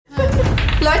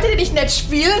Leute, die nicht nett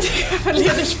spielen, die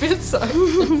verlieren das Spielzeug.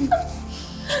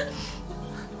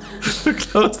 Du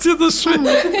klaust dir das Spiel.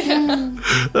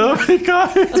 Oh mein Gott.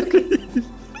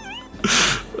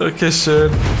 Okay,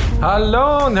 schön.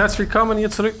 Hallo und herzlich willkommen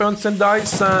hier zurück bei uns, den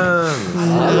Diceons.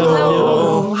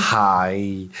 Hallo.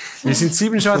 Hi. Wir sind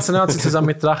 7 schwarze Nazis, die zusammen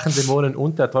mit Drachen, Dämonen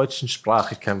und der deutschen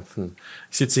Sprache kämpfen.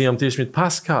 Ich sitze hier am Tisch mit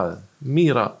Pascal,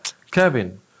 Mira,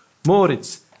 Kevin,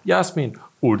 Moritz, Jasmin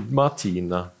und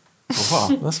Martina.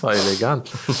 Wow, das war elegant.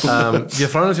 Wir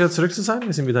freuen uns wieder zurück zu sein.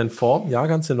 Wir sind wieder in Form, ja,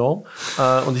 ganz enorm.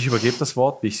 Und ich übergebe das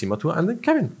Wort, wie ich es immer tue, an den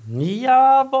Kevin.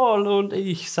 Jawohl, und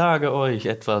ich sage euch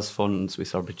etwas von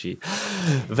S2E48.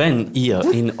 Wenn ihr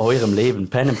in eurem Leben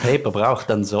Pen and Paper braucht,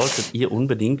 dann solltet ihr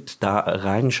unbedingt da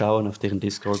reinschauen auf deren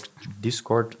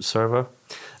Discord-Server.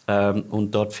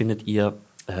 Und dort findet ihr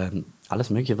alles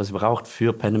Mögliche, was ihr braucht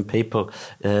für Pen and Paper.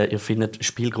 Ihr findet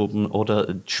Spielgruppen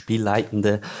oder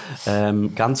Spielleitende,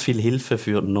 ganz viel Hilfe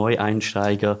für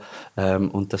Neueinsteiger.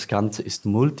 Und das Ganze ist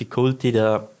Multikulti.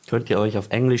 Da könnt ihr euch auf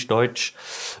Englisch, Deutsch,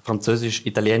 Französisch,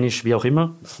 Italienisch, wie auch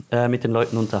immer, mit den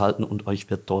Leuten unterhalten und euch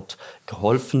wird dort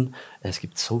geholfen. Es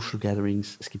gibt Social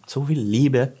Gatherings, es gibt so viel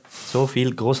Liebe, so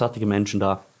viele großartige Menschen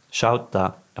da. Schaut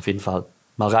da auf jeden Fall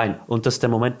mal rein. Und das ist der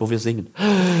Moment, wo wir singen.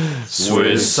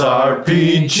 Swiss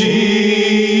RPG,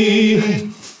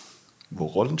 wo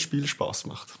Rollenspiel Spaß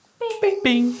macht. Bing,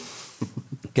 bing.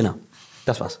 Genau,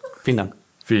 das war's. Vielen Dank.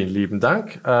 Vielen lieben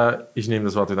Dank. Ich nehme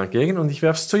das Wort wieder entgegen und ich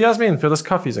werfe es zu Jasmin für das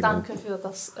Kaffeesegment. Danke für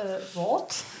das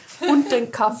Wort. Und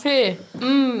den Kaffee.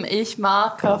 Ich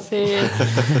mag Kaffee.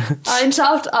 Ein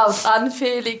Shoutout an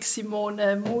Felix,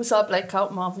 Simone, Musa,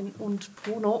 Blackout, Marvin und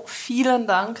Bruno. Vielen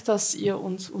Dank, dass ihr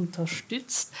uns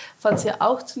unterstützt. Falls ihr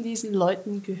auch zu diesen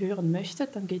Leuten gehören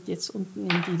möchtet, dann geht jetzt unten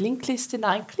in die Linkliste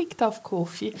hinein, klickt auf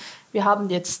Ko-fi. Wir haben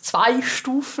jetzt 2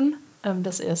 Stufen.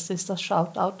 Das erste ist das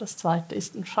Shoutout, das zweite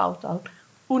ist ein Shoutout.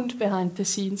 Und Behind the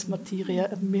Scenes Material.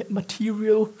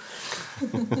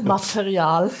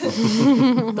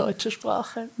 Deutsche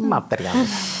Sprache. Material.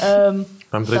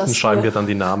 Beim dritten schreiben wir dann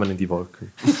die Namen in die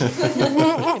Wolken.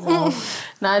 Genau.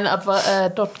 Nein, aber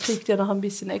dort kriegt ihr noch ein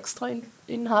bisschen extra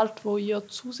Inhalt, wo ihr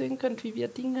zusehen könnt, wie wir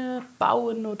Dinge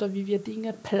bauen oder wie wir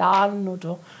Dinge planen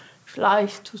oder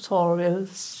vielleicht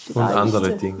Tutorials. Und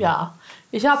andere Dinge. Ja.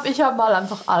 Ich hab mal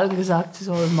einfach allen gesagt, sie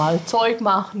sollen mal Zeug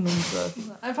machen. Und,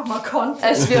 einfach mal Content.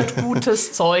 Es wird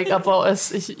gutes Zeug, aber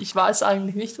ich weiß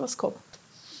eigentlich nicht, was kommt.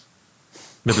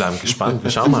 Wir bleiben gespannt.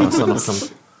 Wir schauen mal, was da noch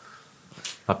kommt.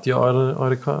 Habt ihr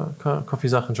eure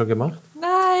Kaffeesachen schon gemacht?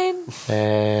 Nein.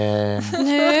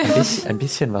 Ein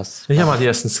bisschen was. Ich habe mal die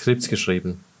ersten Skripts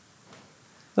geschrieben.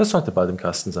 Das sollte bald im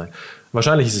Kasten sein.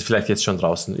 Wahrscheinlich ist es vielleicht jetzt schon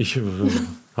draußen.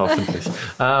 Hoffentlich.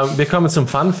 Wir kommen zum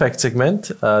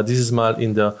Fun-Fact-Segment. Dieses Mal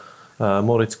in der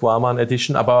Moritz Guaman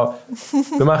Edition. Aber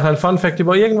wir machen einen Fun-Fact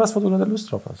über irgendwas, wo du noch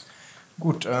Lust drauf hast.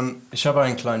 Gut, ich habe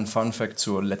einen kleinen Fun-Fact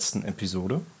zur letzten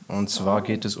Episode. Und zwar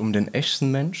geht es um den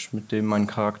echten Mensch, mit dem mein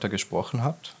Charakter gesprochen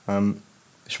hat.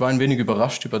 Ich war ein wenig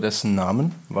überrascht über dessen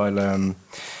Namen, weil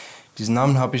diesen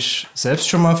Namen habe ich selbst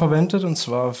schon mal verwendet. Und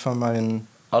zwar für meinen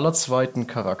allerzweiten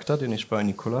Charakter, den ich bei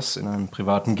Nikolas in einem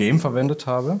privaten Game verwendet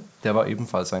habe. Der war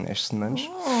ebenfalls ein echter Mensch.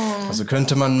 Also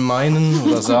könnte man meinen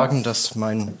oder sagen, dass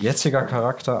mein jetziger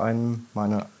Charakter einem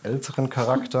meiner älteren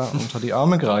Charakter unter die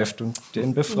Arme greift und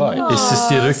den befreit. Ja. Ist es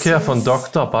die Rückkehr von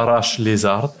Dr. Barash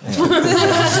Lizard? Ja.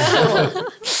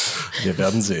 Wir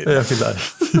werden sehen. Ja,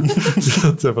 vielleicht. Das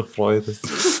hat einfach Freude.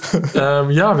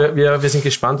 Ja, wir sind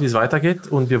gespannt, wie es weitergeht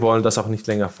und wir wollen das auch nicht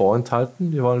länger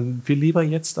vorenthalten. Wir wollen viel lieber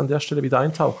jetzt an der Stelle wieder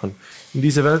eintauchen in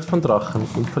diese Welt von Drachen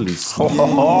und Verliesen. Ho,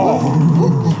 ho,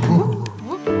 ho.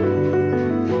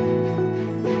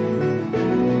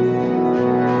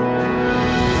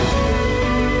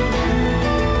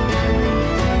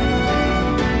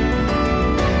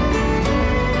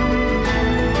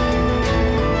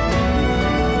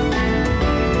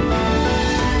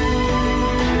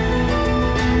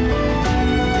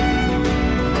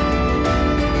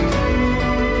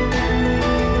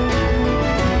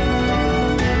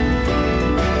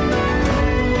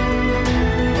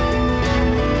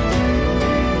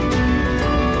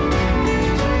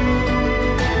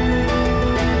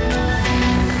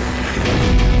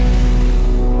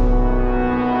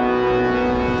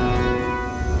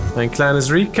 Ein kleines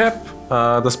Recap.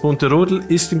 Das bunte Rudel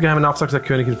ist im geheimen Auftrag der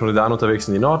Königin von Redan unterwegs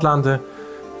in die Nordlande.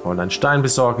 Wir wollen einen Stein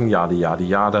besorgen, jade, jade,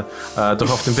 jade. Doch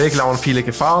auf dem Weg lauern viele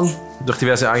Gefahren. Durch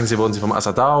diverse Ereignisse wurden sie vom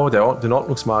Asadao, den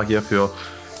Ordnungsmagier, für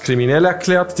kriminell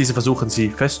erklärt. Diese versuchen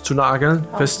sie festzunageln,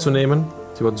 festzunehmen.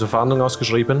 Sie wurden zur Verhandlung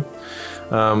ausgeschrieben.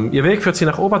 Ihr Weg führt sie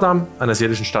nach Oberdam, einer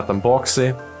seelischen Stadt am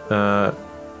Borgsee.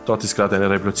 Dort ist gerade eine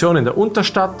Revolution in der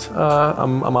Unterstadt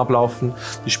am Ablaufen.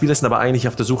 Die Spieler sind aber eigentlich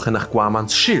auf der Suche nach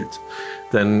Guamans Schild.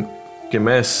 Denn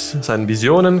gemäß seinen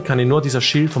Visionen kann ihn nur dieser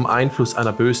Schild vom Einfluss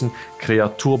einer bösen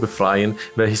Kreatur befreien,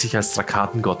 welche sich als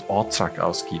Trakatengott Ortrak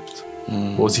ausgibt.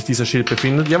 Wo sich dieser Schild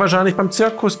befindet? Ja, wahrscheinlich beim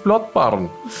Zirkus Bloodbarn,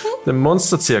 dem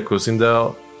Monsterzirkus, in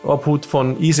der Obhut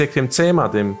von Isaac dem Zema,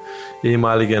 dem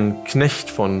ehemaligen Knecht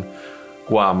von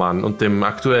Guaman und dem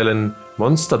aktuellen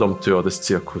Monsterdompteur des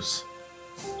Zirkus.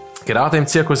 Gerade im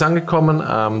Zirkus angekommen,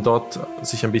 dort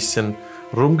sich ein bisschen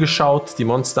rumgeschaut, die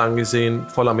Monster angesehen,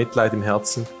 voller Mitleid im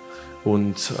Herzen.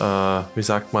 Und wie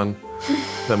sagt man,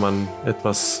 wenn man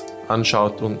etwas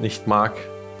anschaut und nicht mag,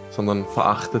 sondern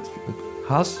verachtet?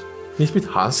 Hass? Nicht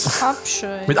mit Hass. Abscheu.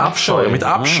 Mit Abscheu. Mit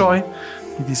Abscheu,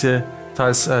 wie diese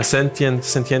teils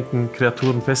sentienten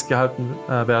Kreaturen festgehalten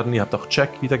werden. Ihr habt auch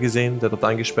Jack wieder gesehen, der dort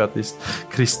eingesperrt ist.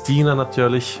 Christina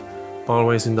natürlich,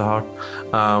 always in the heart.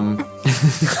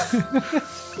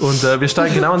 Und wir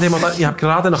steigen genau an dem Ort. Ihr habt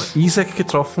gerade noch Isaac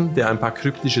getroffen, der ein paar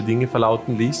kryptische Dinge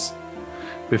verlauten ließ,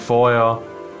 bevor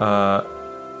er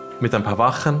mit ein paar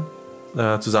Wachen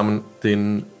zusammen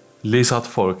den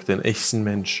Lizard-Volk, den echten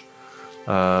Mensch,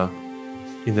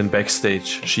 in den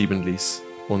Backstage schieben ließ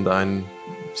und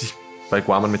sich bei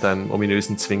Guaman mit einem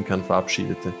ominösen Zwinkern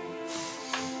verabschiedete.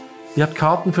 Ihr habt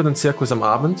Karten für den Zirkus am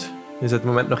Abend. Ihr seid im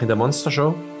Moment noch in der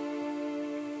Monstershow.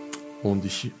 Und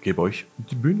ich gebe euch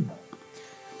die Bühne.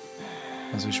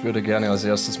 Also ich würde gerne als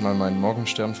erstes mal meinen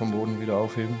Morgenstern vom Boden wieder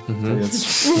aufheben, der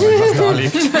jetzt einfach da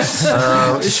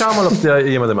liegt. Ich schau mal, ob der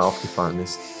jemandem aufgefallen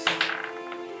ist.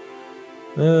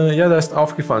 Ja, der ist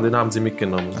aufgefallen, den haben sie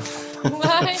mitgenommen.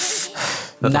 Nein.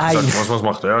 Nein. Gesagt, was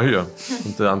macht der hier?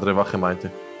 Und der andere Wache meinte,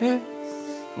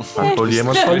 hat wohl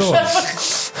jemand verloren.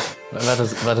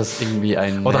 War das irgendwie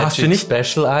ein Oder hast du nicht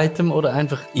Special Item oder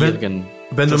einfach irgend?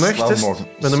 Wenn du Das war möchtest, morgen.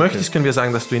 wenn du möchtest, können wir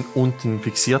sagen, dass du ihn unten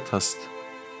fixiert hast.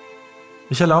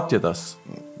 Ich erlaube dir das,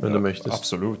 wenn du möchtest.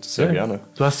 Absolut, sehr gerne.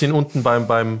 Du hast ihn unten beim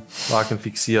Wagen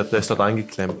fixiert, der ist dort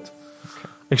eingeklemmt.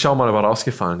 Ich schau mal, ob er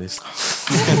rausgefallen ist.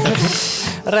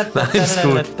 Ist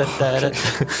gut.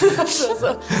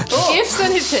 Gifts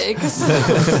and he takes.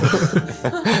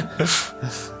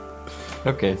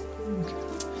 Okay.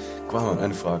 Guaman,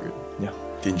 eine Frage. Ja.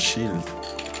 Den Schild,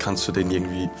 kannst du den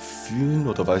irgendwie fühlen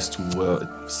oder weißt du, wo er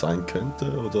sein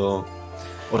könnte?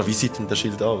 Oder wie sieht denn der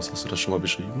Schild aus? Hast du das schon mal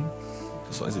beschrieben?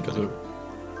 Das weiß ich gar nicht.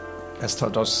 Er ist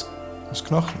halt aus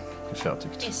Knochen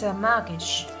gefertigt. Ist er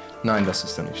magisch? Nein, das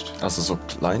ist er nicht. Also so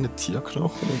kleine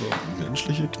Tierknochen oder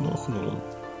menschliche Knochen? Oder?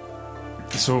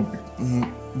 So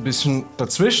ein bisschen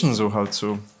dazwischen, so halt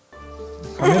so.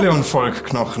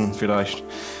 Chamäleonvolk-Knochen vielleicht.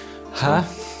 Ha?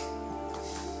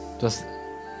 Das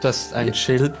ist ein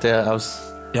Schild, der aus...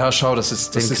 Ja, schau, das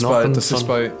ist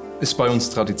bei uns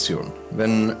Tradition.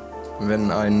 Wenn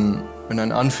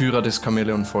ein Anführer des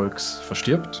Chamäleonvolks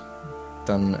verstirbt,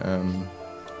 dann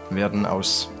werden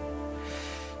aus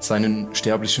seinen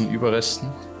sterblichen Überresten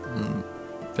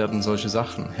werden solche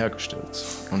Sachen hergestellt.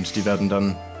 Und die werden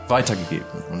dann weitergegeben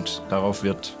und darauf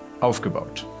wird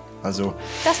aufgebaut. Also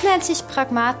Das nennt sich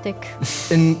Pragmatik.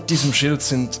 in diesem Schild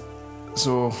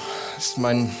ist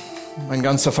mein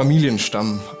ganzer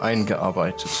Familienstamm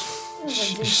eingearbeitet.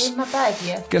 Wir sind immer bei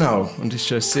dir. Genau, und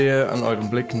ich sehe an euren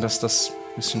Blicken, dass das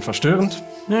ein bisschen verstörend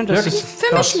Ja, das wirkt. ist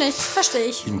Für mich nicht, verstehe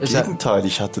ich. Im Gegenteil,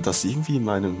 ich hatte das irgendwie in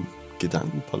meinem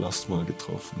Gedankenpalast mal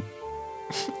getroffen.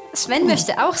 Sven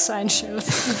möchte auch so ein Schild.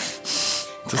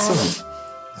 Interessant.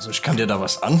 Also ich kann dir da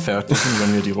was anfertigen,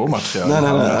 wenn wir die Rohmaterialien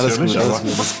haben. Nein, alles natürlich, gut, aber-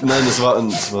 alles gut. Nein, das war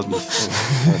nicht. Wo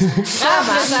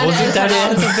sind deine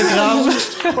Eltern begraben?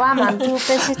 Guaman, du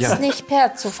besitzt Ja. nicht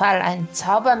per Zufall einen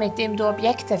Zauber, mit dem du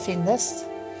Objekte findest?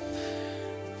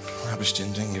 Habe ich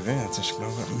den denn gewählt? Ich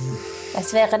glaube.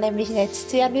 Das wäre nämlich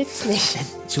jetzt sehr nützlich.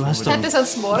 Du hast Hat es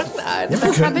ans Morgen ein?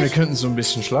 Wir könnten so ein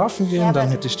bisschen schlafen gehen, Ja, dann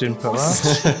aber- hätte ich den parat.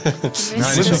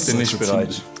 Nein, ich habe den nicht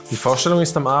bereit. Die Vorstellung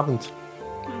ist am Abend.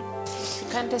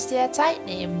 Du könntest dir Zeit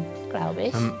nehmen, glaube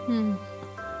ich.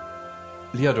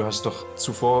 Lia, du hast doch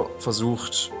zuvor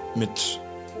versucht, mit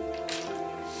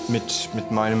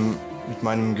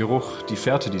meinem Geruch die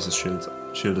Fährte dieses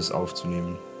Schildes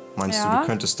aufzunehmen. Meinst du, Ja. du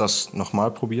könntest das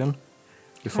nochmal probieren,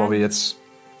 bevor wir jetzt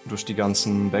durch die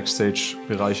ganzen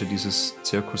Backstage-Bereiche dieses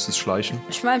Zirkuses schleichen?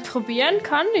 Ich meine, probieren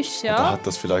kann ich's, Da ja. hat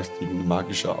das vielleicht irgendeine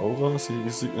magische Aura.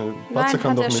 Nein, Patzer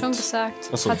kann hat doch er mit... schon gesagt.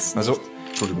 Achso, Hat's Also,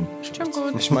 Entschuldigung. schon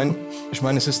gut. ich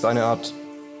meine, es ist eine Art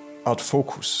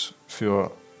Fokus für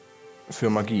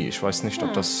Magie. Ich weiß nicht,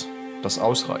 ob das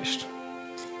ausreicht.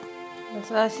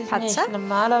 Das weiß ich Patzer? nicht.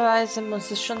 Normalerweise muss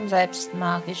es schon selbst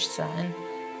magisch sein.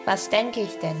 Was denke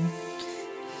ich denn?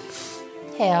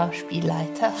 Herr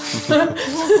Spielleiter.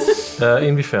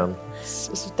 Inwiefern?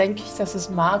 Also denke ich, dass es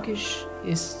magisch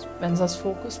ist, wenn es als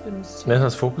Fokus benutzt wird. Wenn es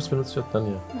als Fokus benutzt wird, dann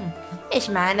ja. Ich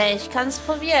meine, ich kann es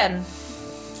probieren.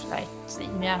 Vielleicht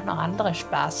sind mir auch noch andere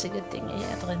spaßige Dinge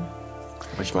hier drin.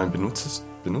 Aber ich meine, benutzt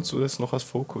du das noch als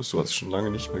Fokus? Du hast es schon lange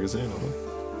nicht mehr gesehen,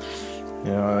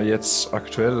 oder? Ja, jetzt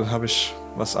aktuell habe ich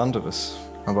was anderes.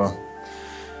 Aber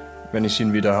wenn ich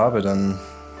ihn wieder habe, dann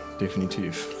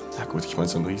definitiv. Ja gut, ich meine,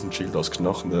 so ein Riesenschild aus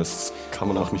Knochen, das kann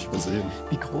man auch nicht übersehen.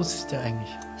 Wie groß ist der eigentlich?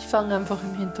 Ich fange einfach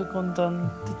im Hintergrund an.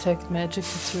 Detect Magic,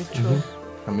 das Ritual.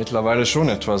 Ja, mittlerweile schon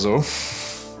etwa so.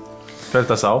 Fällt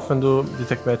das auf, wenn du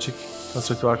Detect Magic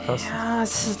als Ritual hast? Ja,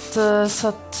 es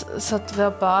hat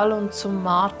verbal und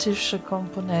somatische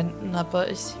Komponenten, aber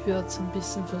ich würde es ein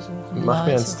bisschen versuchen. Mach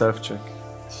mir einen leise. Stealth-Check.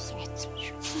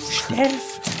 Stealth.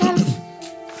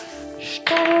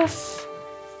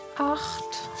 8.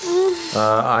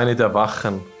 Eine der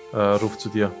Wachen ruft zu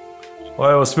dir. Oh,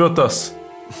 was wird das?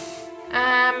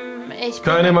 Ich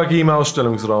Keine Magie im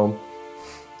Ausstellungsraum.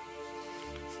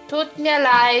 Tut mir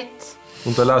leid.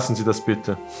 Unterlassen Sie das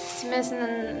bitte. Sie müssen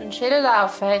ein Schild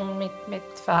aufhängen mit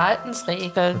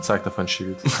Verhaltensregeln. Er zeigt auf ein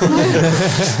Schild.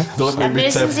 Dort Da mit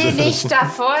müssen Sie Zäpfchen. nicht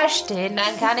davor stehen,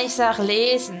 dann kann ich es auch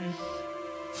lesen.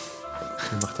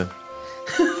 Was macht er?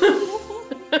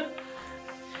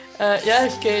 Ja,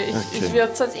 ich gehe. Ich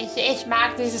würde sonst. Ich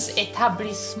mag dieses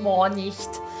Etablissement nicht.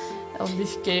 Und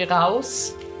ich gehe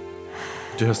raus.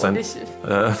 Du hörst Und ein. ich,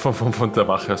 Von der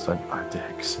Wache hörst du eine alte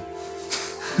Hexe.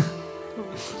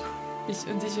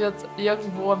 ich würde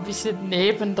irgendwo ein bisschen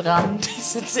nebendran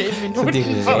diese 10 Minuten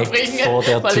Direkt verbringen. vor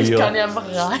der weil ich Tür. kann ja einfach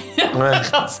rein.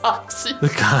 Aus Absicht. Du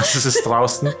kannst es ist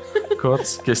draußen.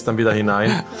 Kurz, gehst dann wieder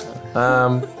hinein.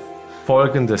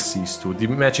 Folgendes siehst du. Die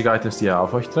Magic Items, die er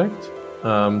auf euch trägt.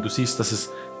 Du siehst, dass es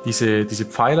diese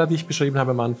Pfeiler, die ich beschrieben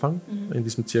habe am Anfang, in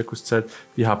diesem Zirkuszelt,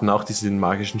 die haben auch diesen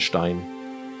magischen Stein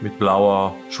mit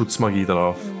blauer Schutzmagie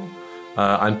drauf.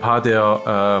 Ein paar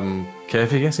der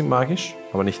Käfige sind magisch,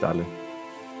 aber nicht alle.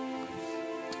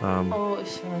 Oh,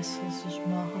 ich weiß, was ich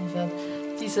machen werde.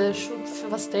 Diese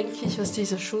was denke ich, was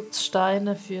diese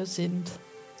Schutzsteine für sind?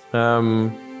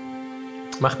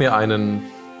 Mach mir einen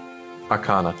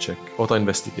Arcana-Check oder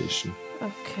Investigation.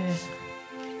 Okay.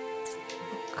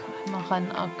 Mach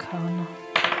einen Arcana.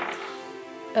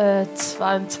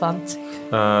 22.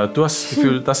 Du hast das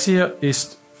Gefühl, das hier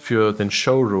ist für den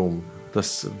Showroom,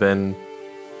 dass wenn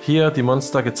hier die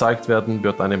Monster gezeigt werden,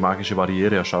 wird eine magische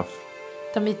Barriere erschaffen.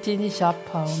 Damit die nicht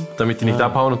abhauen. Damit die nicht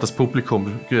abhauen und das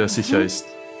Publikum sicher ist.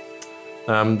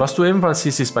 Was du ebenfalls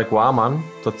siehst, ist bei Guaman,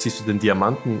 dort siehst du den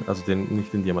Diamanten, also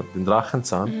nicht den Diamanten, den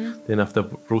Drachenzahn, den er auf der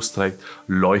Brust trägt,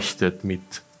 leuchtet mit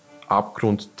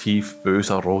abgrundtief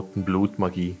böser roten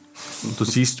Blutmagie. Und du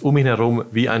siehst um ihn herum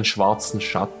wie einen schwarzen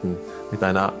Schatten mit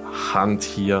einer Hand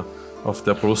hier auf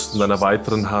der Brust und einer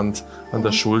weiteren Hand an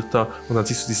der Schulter. Und dann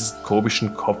siehst du diesen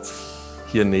komischen Kopf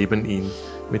hier neben ihm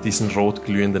mit diesen rot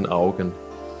glühenden Augen.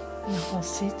 Ja,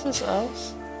 was sieht das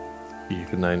aus?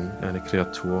 Irgendeine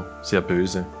Kreatur, sehr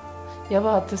böse. Ja,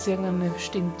 aber hat das irgendeine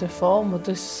bestimmte Form oder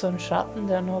ist es so ein Schatten,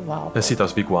 der nur war? Es sieht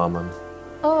aus wie Guaman.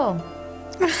 Oh,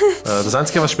 Das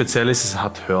Einzige, was speziell ist, es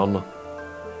hat Hörner.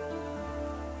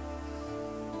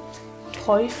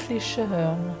 teuflische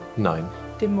Hörner. Nein,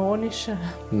 Dämonische.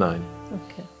 nein.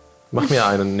 Okay. Mach mir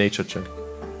einen Nature-Check.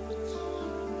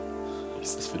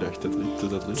 Ist das vielleicht der dritte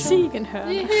da drin?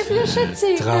 Ziegenhörner.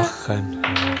 Drachen.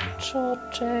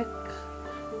 Nature-Check.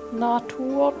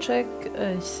 Natur-Check.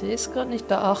 Ich sehe es gerade nicht.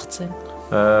 Da 18.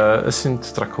 Es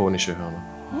sind drakonische Hörner.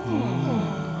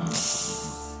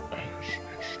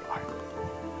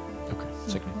 Okay,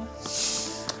 sehr gut.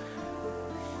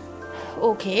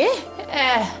 Okay.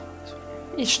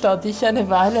 Ich starre dich eine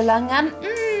Weile lang an.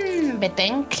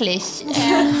 Bedenklich.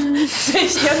 Sehe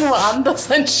ich irgendwo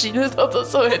anders ein Schild oder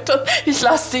so etwas? Ich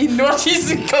lasse Ihnen nur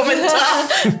diesen Kommentar.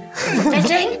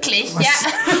 Bedenklich, ja.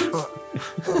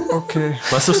 Okay.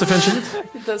 Was suchst du für ein Schild?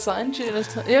 Das ist ein Schild.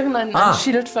 Irgendein ein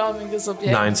schildförmiges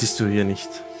Objekt. Nein, siehst du hier nicht.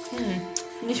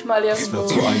 Nicht mal irgendwo. wird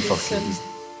so ein einfach bisschen. gewesen.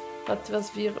 Warte,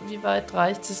 wie weit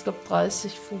reicht es? Ich glaube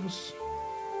 30 Fuß.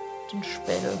 Den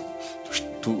Spell.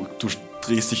 Du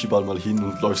drehst dich überall mal hin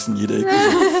und läufst in jede Ecke.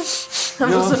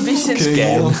 Einfach so ein bisschen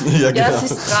Ja, Ja, genau. es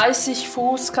ist 30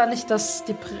 Fuß, kann ich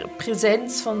die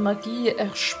Präsenz von Magie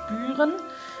erspüren.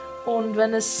 Und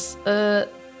wenn es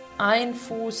 1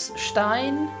 Fuß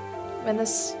Stein, wenn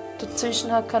es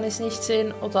dazwischen hat, kann ich es nicht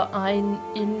sehen. Oder 1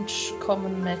 Inch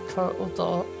Common Metal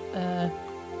oder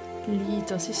Lead.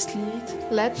 Was ist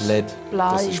Lead? LED.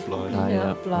 Blei. Das ist Blei. Blei, Ja,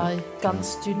 ja. Blei.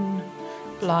 Ganz dünn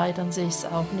Blei, dann sehe ich es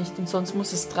auch nicht. Und sonst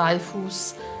muss es 3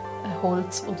 Fuß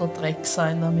Holz oder Dreck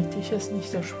sein, damit ich es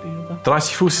nicht erspüre.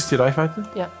 30 Fuß ist die Reichweite?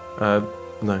 Ja,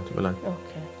 Nein, tut mir leid.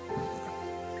 okay.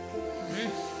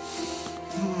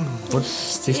 Und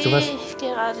siehst du was? Ich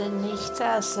gerade nichts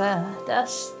außer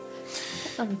das.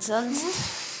 Und sonst.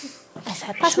 Es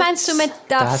hat Was meinst du mit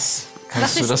das?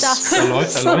 Was ist das?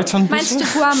 Erläutern? Meinst du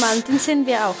Guaman? Den sind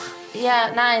wir auch. Ja,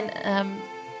 nein,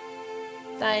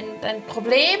 dein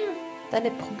Problem,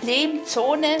 deine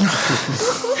Problemzone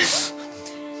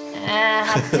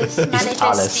hat sich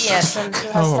manifestiert und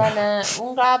du hast eine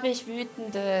unglaublich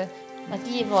wütende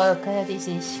Magiewolke, die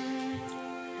sich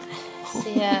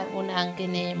sehr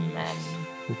unangenehm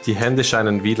Die Hände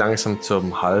scheinen wie langsam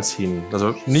zum Hals hin.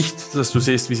 Also nicht, dass du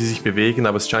siehst, wie sie sich bewegen,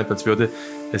 aber es scheint, als würde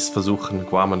es versuchen,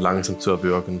 Guaman langsam zu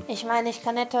erwürgen. Ich meine, ich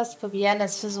kann etwas probieren,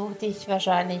 das versucht dich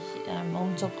wahrscheinlich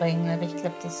umzubringen, aber ich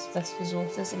glaube, das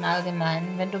versucht es im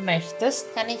Allgemeinen. Wenn du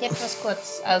möchtest, kann ich etwas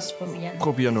kurz ausprobieren.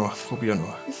 Probier nur.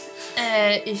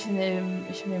 Ich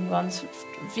nehm ganz...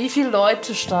 Wie viele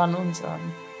Leute starren uns an?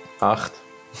 8.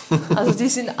 Also die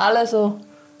sind alle so...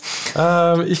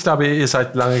 Ich glaube, ihr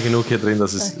seid lange genug hier drin,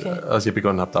 dass Okay. als ihr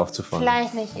begonnen habt aufzufahren.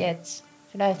 Vielleicht nicht jetzt,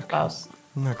 vielleicht raus.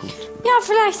 Na gut. Ja,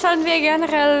 vielleicht sollen wir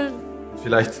generell...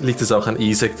 Vielleicht liegt es auch an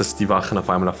Isaac, dass die Wachen auf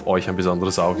einmal auf euch ein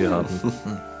besonderes Auge haben.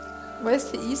 Wo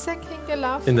ist der Isaac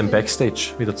hingelaufen? In den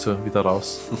Backstage wieder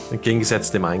raus.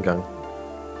 Entgegengesetzt dem Eingang.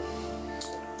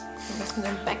 Was ist denn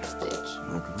ein Backstage?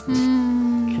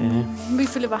 Okay. Wie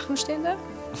viele Wachen stehen da?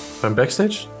 Beim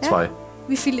Backstage? 2.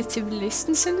 Wie viele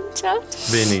Zivilisten sind im Zelt?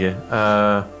 Wenige.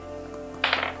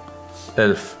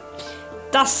 11.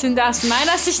 Das sind aus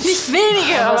meiner Sicht nicht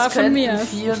wenige, aber es von könnten mir.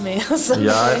 viel mehr sein.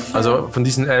 Ja, also von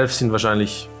diesen 11 sind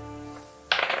wahrscheinlich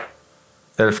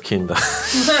 11 Kinder.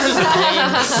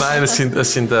 Nein, es sind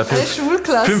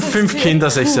Schulklasse. 5 Kinder,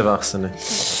 6 Erwachsene.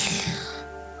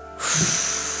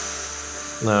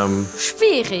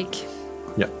 Schwierig.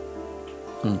 Ja.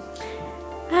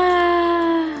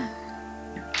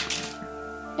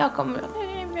 Ja, komm,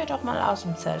 nehmen wir doch mal aus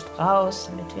dem Zelt raus,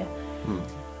 damit wir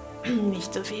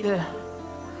nicht so viel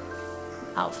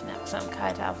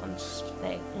Aufmerksamkeit auf uns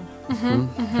lenken.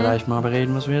 Vielleicht mal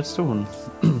bereden, was wir jetzt tun.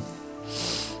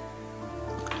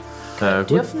 Gut.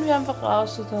 Dürfen wir einfach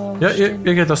raus oder Ja, ihr stehen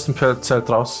geht aus dem Zelt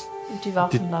raus. und die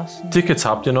Waffen lassen? Tickets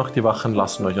habt ihr noch, die Wachen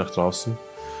lassen euch nach draußen.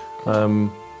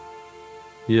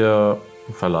 Ihr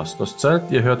verlasst das Zelt,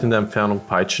 ihr hört in der Entfernung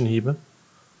Peitschenhiebe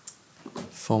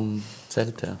Vom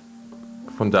Zelt her.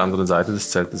 von der anderen Seite des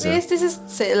Zeltes Wie her. ist dieses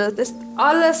Zelt? Ist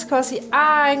alles quasi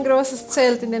ein großes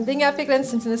Zelt, in dem Dinge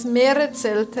abgegrenzt sind? Sind es mehrere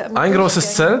Zelte? Ein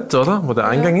großes Zelt, oder? Wo der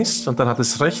Eingang ist. Und dann hat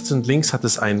es rechts und links hat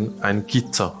es ein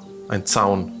Gitter, ein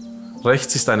Zaun.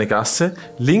 Rechts ist eine Gasse.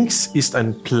 Links ist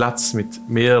ein Platz mit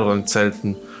mehreren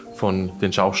Zelten von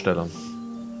den Schaustellern.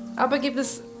 Aber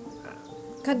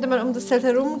könnte man um das Zelt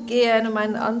herumgehen, um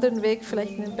einen anderen Weg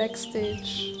vielleicht in den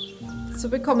Backstage zu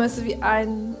bekommen? Also wie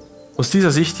ein... Aus dieser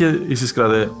Sicht hier ist es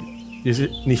gerade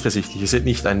nicht ersichtlich. Ihr seht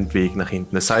nicht einen Weg nach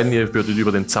hinten. Es sei denn, ihr würdet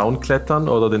über den Zaun klettern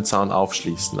oder den Zaun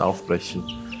aufbrechen.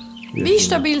 Wie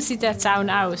stabil sieht der Zaun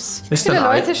aus? Ist Viele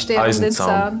ein Leute stehen um den Eisenzaun.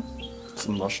 Zaun.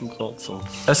 Zum Maschendraht so.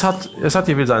 Es hat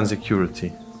jeweils einen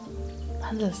Security.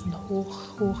 Das ist ein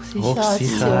Hochsicherheit.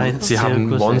 Hochsicherheitszirkus. Sie haben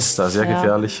Zirkus, Monster, sehr Ja.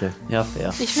 gefährliche. Ja,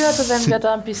 fair. Ich würde, wenn wir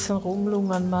da ein bisschen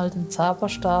rumlungern, mal den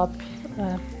Zauberstab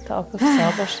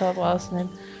rausnehmen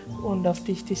und auf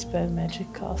dich die Spell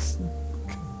Magic casten.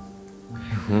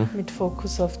 Mit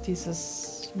Fokus auf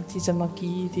diese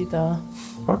Magie, die da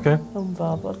Okay.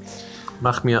 rumwabert.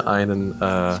 Mach mir einen.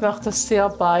 Ich mache das sehr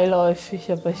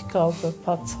beiläufig, aber ich glaube,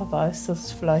 Patzer weiß, dass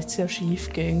es vielleicht sehr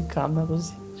schief gehen kann, aber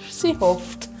sie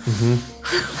hofft.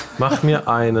 Mach mir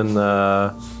einen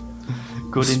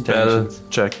Good intentions.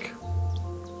 Spell-Check.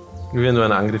 Wie wenn du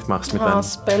einen Angriff machst mit einem.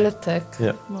 Spell Attack.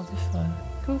 Ja. Modifier.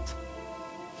 Gut.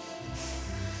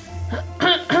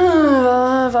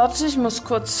 Warte, ich muss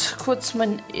kurz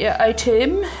mein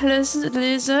Item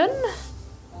lesen.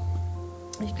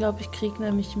 Ich glaube, ich kriege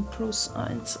nämlich ein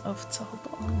 +1 auf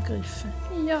Zauberangriffe.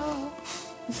 Ja.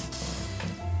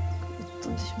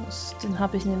 Und den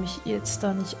habe ich nämlich jetzt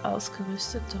da nicht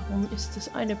ausgerüstet. Darum ist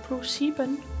es eine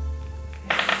 +7.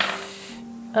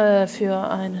 Für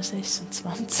eine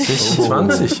 26.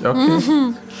 20,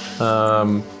 okay.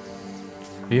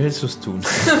 Wie willst du es tun?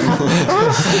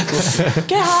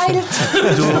 Geheilt!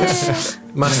 Du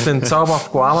machst den Zauber auf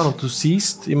Guaman und du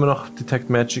siehst immer noch Detect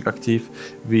Magic aktiv,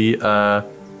 wie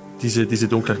diese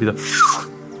Dunkelheit wieder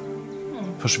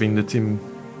verschwindet im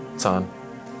Zahn.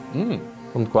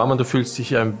 Und Guaman, du fühlst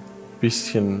dich ein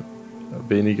bisschen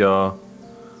weniger...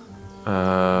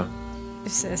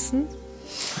 Besessen?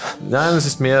 Nein, es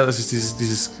ist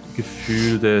dieses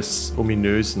Gefühl des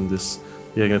Ominösen, des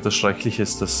irgendetwas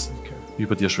Schreckliches, das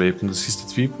über dir schwebt. Und das ist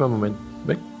jetzt wie beim Moment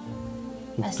weg.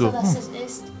 Und Weißt du, was es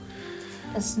ist?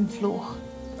 Es ist ein Fluch.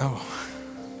 Oh.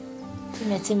 bin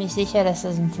mir ziemlich sicher, dass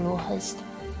das ein Fluch ist.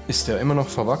 Ist der immer noch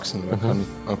verwachsen? Oder kann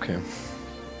ich? Okay.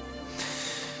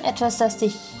 Etwas, das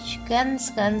dich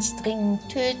ganz, ganz dringend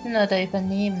töten oder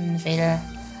übernehmen will.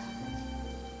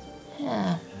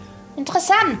 Ja.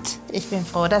 Interessant. Ich bin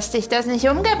froh, dass dich das nicht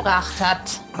umgebracht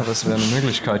hat. Aber das wäre eine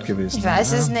Möglichkeit gewesen. Ich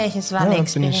weiß es nicht, es war ein bin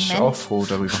Experiment. ich auch froh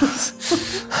darüber.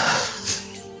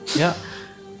 Ja,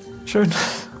 schön.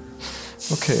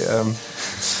 Okay,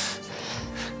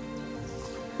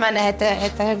 Ich meine, hätte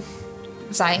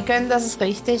sein können, dass es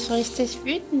richtig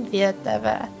wütend wird,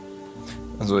 aber...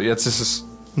 also jetzt ist es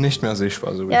nicht mehr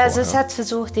sichtbar, so wie Ja, also vorher. es hat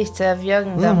versucht, dich zu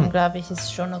erwürgen. Darum glaube ich, ist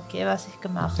es schon okay, was ich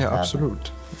gemacht Ja, habe.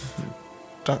 absolut.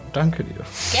 Danke dir.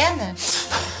 Gerne.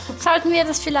 Sollten wir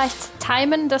das vielleicht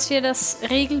timen, dass wir das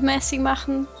regelmäßig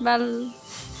machen? Weil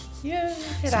Ja,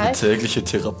 Die vielleicht. tägliche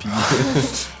Therapie.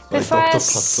 Bei bevor Dr.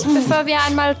 Patzer. wir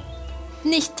einmal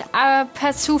nicht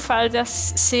per Zufall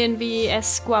das sehen, wie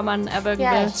es Guaman erwürgen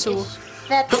Ja, will. ich So.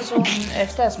 werde versuchen,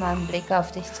 öfters mal einen Blick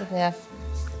auf dich zu werfen.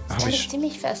 Das Hab fand ich- ich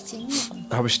ziemlich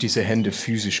faszinierend. Habe ich diese Hände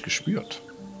physisch gespürt?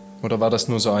 Oder war das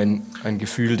nur so ein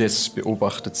Gefühl des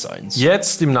Beobachtetseins?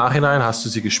 Jetzt im Nachhinein hast du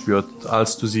sie gespürt.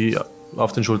 Als du sie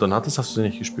auf den Schultern hattest, hast du sie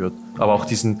nicht gespürt. Aber auch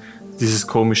dieses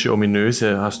komische,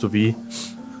 ominöse hast du wie...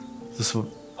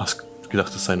 hast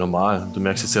gedacht, das sei normal. Du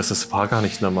merkst jetzt erst, das war gar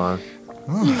nicht normal.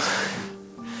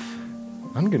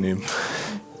 Angenehm.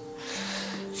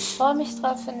 Ich freue mich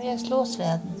drauf, wenn wir es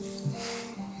loswerden.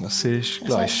 Das sehe ich Das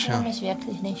gleich, hast du ja. mich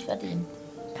wirklich nicht verdient.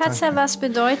 Patzer, was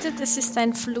bedeutet, es ist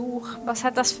ein Fluch? Was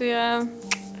hat das für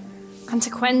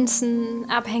Konsequenzen,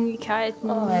 Abhängigkeiten?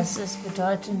 Oh, es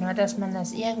bedeutet nur, dass man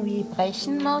das irgendwie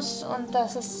brechen muss und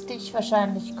dass es dich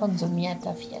wahrscheinlich konsumiert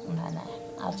auf irgendeine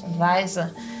Art und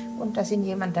Weise und dass ihn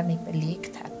jemand damit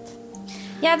belegt hat.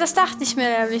 Ja, das dachte ich mir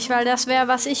ehrlich, weil das wäre,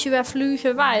 was ich über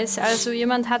Flüche weiß. Also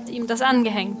jemand hat ihm das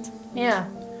angehängt. Ja,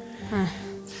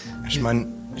 Ich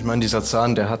meine, dieser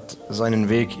Zahn, der hat seinen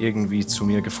Weg irgendwie zu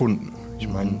mir gefunden. Ich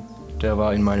meine, der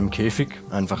war in meinem Käfig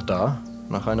einfach da,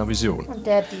 nach einer Vision. und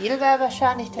der Deal war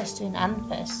wahrscheinlich, dass du ihn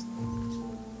anfasst.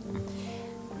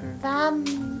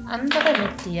 Waren andere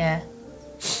mit dir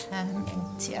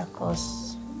im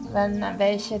Zirkus? Waren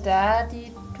welche da,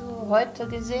 die du heute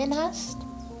gesehen hast?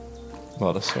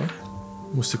 War das so?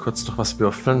 Ich musste kurz noch was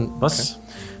würfeln. Was?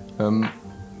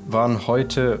 Waren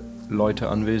heute Leute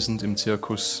anwesend im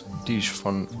Zirkus, die ich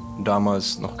von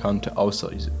damals noch kannte,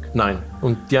 außer Isaac? Nein.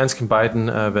 Und die einzigen beiden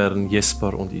wären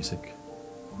Jesper und Isaac.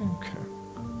 Okay.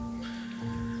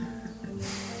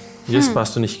 Jesper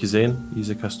hast du nicht gesehen,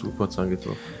 Isaac hast du kurz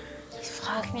angetroffen. Ich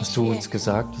frage mich. Hast du wie- uns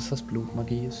gesagt, dass das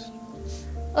Blutmagie ist?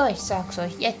 Oh, ich sag's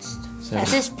euch jetzt. Sehr Das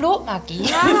gut. ist Blutmagie.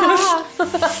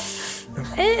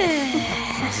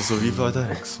 Also so wie bei der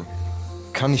Hexe.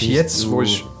 Kann ich jetzt, wo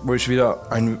ich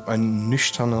wieder einen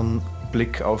nüchternen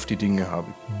Blick auf die Dinge habe,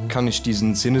 kann ich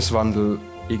diesen Sinneswandel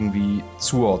irgendwie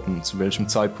zuordnen? Zu welchem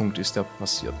Zeitpunkt ist der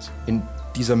passiert? In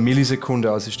dieser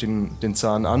Millisekunde, als ich den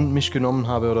Zahn an mich genommen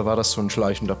habe, oder war das so ein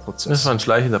schleichender Prozess? Das war ein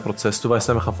schleichender Prozess. Du weißt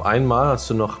einfach auf einmal, als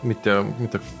du noch mit der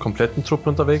kompletten Truppe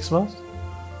unterwegs warst,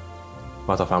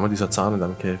 war da auf einmal dieser Zahn in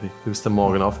deinem Käfig. Du bist am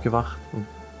Morgen aufgewacht und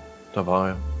da war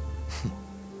er.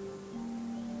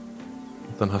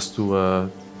 Und dann hast du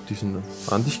diesen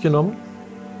an dich genommen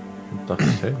und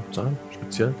dachtest, hey, Zahn,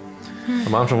 speziell.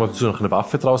 Am Anfang wolltest du noch eine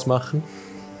Waffe draus machen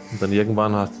und dann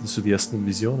irgendwann hattest du die ersten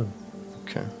Visionen.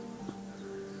 Okay.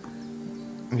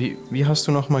 Wie hast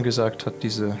du nochmal gesagt, hat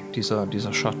dieser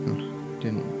Schatten,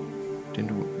 den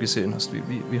du gesehen hast,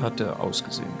 wie hat der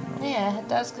ausgesehen? Genau? Nee, er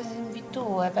hat ausgesehen wie du,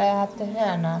 aber er hatte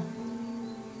Hörner.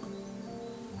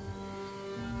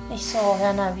 Nicht so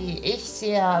Hörner, wie ich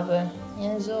sie habe.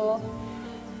 Ja, so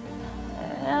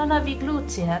Hörner, wie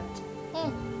Glut sie hat.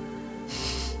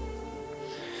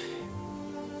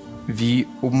 Wie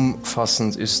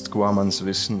umfassend ist Guamans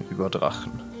Wissen über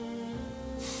Drachen?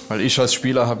 Weil ich als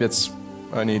Spieler habe jetzt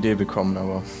eine Idee bekommen,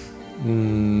 aber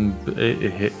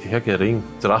Eher gering.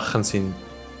 Drachen sind,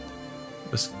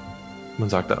 man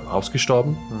sagt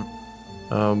ausgestorben.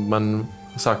 Man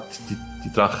sagt,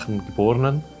 die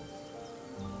Drachengeborenen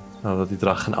oder die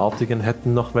Drachenartigen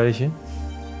hätten noch welche.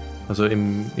 Also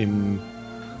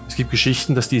es gibt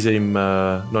Geschichten, dass diese im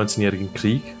 19-jährigen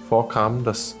Krieg vorkamen,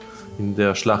 dass in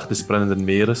der Schlacht des brennenden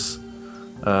Meeres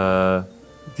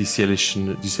die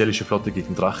seelische Flotte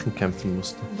gegen Drachen kämpfen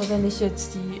musste. Aber wenn ich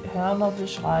jetzt die Hörner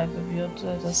beschreibe, wird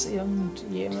das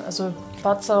irgendjemand, also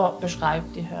Patzer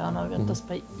beschreibt die Hörner, wird das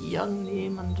bei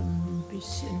irgendjemandem ein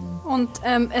bisschen... Und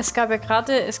es gab ja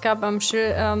gerade,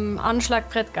 am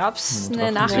Anschlagbrett gab es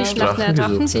eine Nachricht nach einer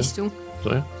Drachen Drachensichtung. So,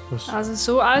 ja, das, Also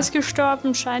so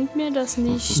ausgestorben scheint mir das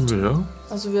nicht. ja.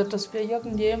 Also wird das bei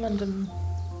irgendjemandem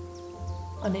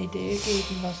eine Idee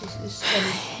geben, was es ist?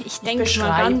 Ich denke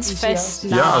mal ganz fest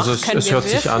nach. Ja, also es Können wir hört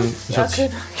sich würfeln? an,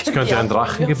 es könnte ein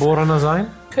Drachengeborener sein.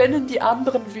 Können die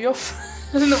anderen würfeln?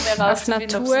 Um Auf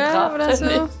herauszufinden, ob Natur es ein Drache oder so?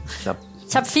 ist.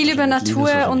 Ich habe viel über Natur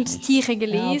und Tiere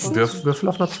gelesen. Würfel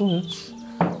auf Natur.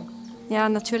 Ja,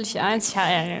 natürlich 1. Ja,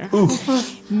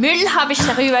 Müll habe ich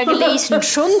darüber gelesen.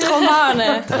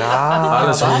 Schundromane.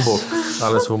 Alles Humbug.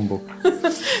 Alles Humbug.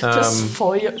 Das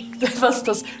Feuer,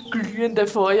 das glühende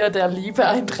Feuer der Liebe,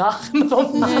 ein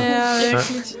Drachenroman. Ja,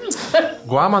 wirklich.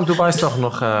 Guaman, du weißt auch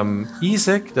noch,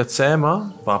 Isaac, der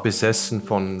Zähmer, war besessen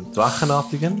von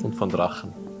Drachenartigen und von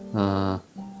Drachen.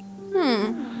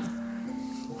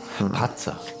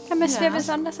 Patzer. Da müssen wir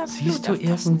besonders auf Blut Siehst du aufpassen.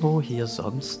 irgendwo hier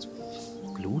sonst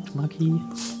Blutmagie?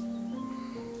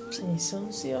 Ist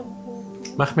uns irgendwo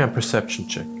Mach mir einen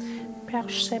Perception-Check.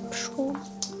 Perception.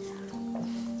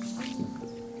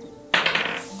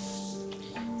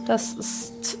 Das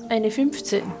ist eine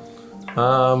 15.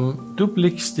 Du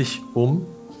blickst dich um.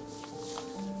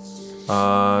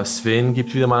 Sven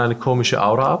gibt wieder mal eine komische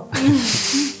Aura ab.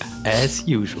 As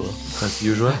usual. As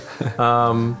usual.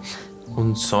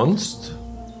 Und sonst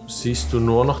siehst du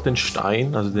nur noch den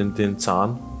Stein, also den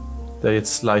Zahn, der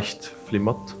jetzt leicht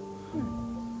flimmert.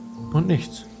 Und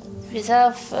nichts. Bis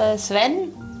auf Sven?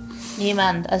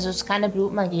 Niemand. Also es ist keine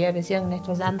Blutmagie, aber es ist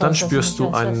irgendetwas anderes. Dann was spürst du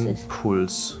nicht weiß, was einen es ist.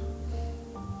 Puls.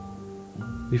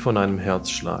 Wie von einem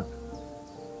Herzschlag.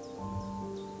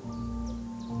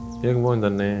 Irgendwo in der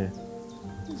Nähe.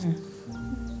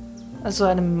 Also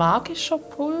ein magischer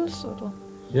Puls, oder?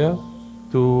 Ja,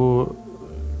 du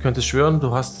könntest schwören,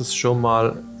 du hast es schon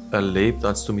mal erlebt,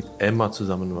 als du mit Emma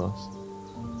zusammen warst.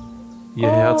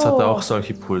 Ihr Herz hat auch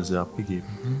solche Pulse abgegeben.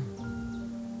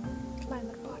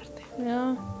 Kleine Barte.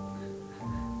 Ja.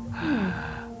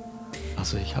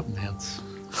 Also ich habe ein Herz.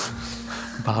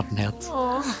 Ein Bartenherz.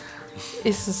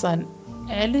 Ist es ein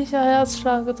ähnlicher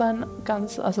Herzschlag oder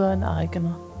also ein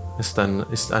eigener? Ist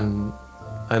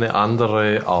eine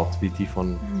andere Art wie die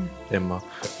von Emma.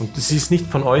 Und sie ist nicht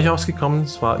von euch ausgekommen,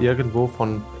 es war irgendwo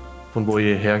von wo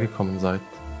ihr hergekommen seid.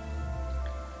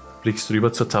 Blickst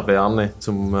rüber zur Taverne,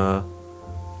 zum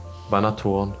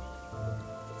Banatoren.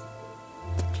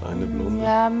 Kleine Blonde. Wir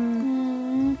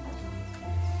haben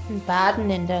ein Baden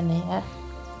in der Nähe.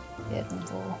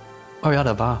 Irgendwo. Oh ja,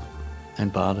 da war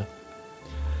ein Bade.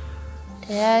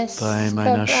 Der ist Bei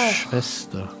meiner glaub auch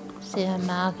Schwester. sehr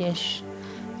magisch.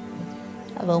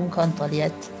 Aber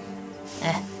unkontrolliert.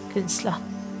 Künstler.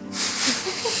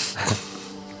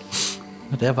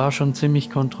 Der war schon ziemlich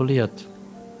kontrolliert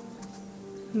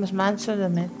Was meinst du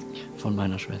damit? von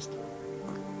meiner Schwester.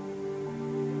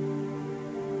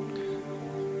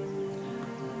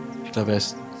 Ich glaube, er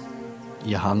ist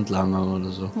ihr Handlanger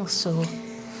oder so. Ach so.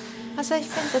 Also ich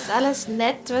finde das alles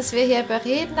nett, was wir hier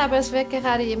bereden, aber es wird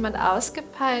gerade jemand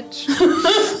ausgepeitscht.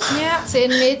 10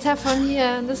 Meter von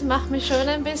hier. Und das macht mich schon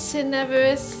ein bisschen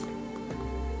nervös.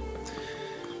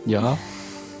 Ja,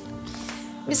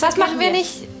 Wieso machen wir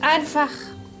nicht einfach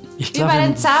ich über glaube,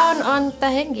 den Zaun und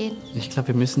dahin gehen?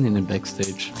 wir müssen in den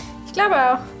Backstage. Ich glaube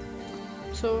auch.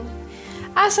 So.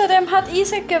 Außerdem hat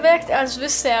Isaac gewirkt, als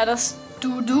wüsste er, dass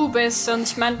du bist. Und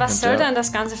ich meine, was Ja, soll der- denn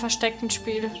das ganze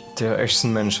Verstecktenspiel? Der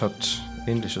Echsenmensch hat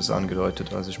Ähnliches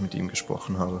angedeutet, als ich mit ihm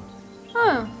gesprochen habe.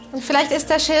 Und vielleicht ist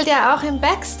das Schild ja auch im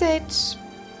Backstage.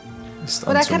 Ist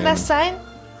Oder kann anzunehmen. das sein?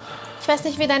 Ich weiß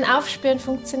nicht, wie dein Aufspüren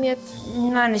funktioniert.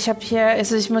 Nein, ich habe hier,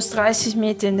 also ich muss 30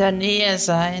 Meter in der Nähe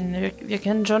sein. Wir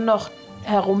können schon noch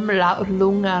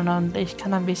herumlungern und ich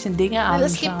kann ein bisschen Dinge anschauen. Weil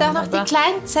es gibt auch noch die aber-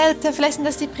 kleinen Zelte. Vielleicht sind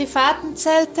das die privaten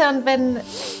Zelte. Und wenn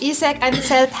Isaac ein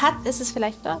Zelt hat, ist es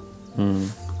vielleicht dort.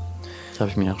 Das habe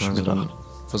ich mir auch schon Also dann gedacht.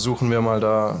 versuchen wir mal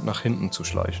da nach hinten zu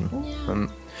schleichen.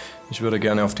 Ich würde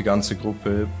gerne auf die ganze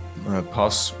Gruppe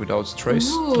Pass Without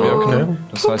Trace wirken.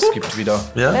 Das heißt, es gibt wieder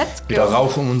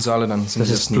Rauch um uns alle, dann sind Das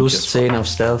wir ist sneaky plus as fuck. 10 auf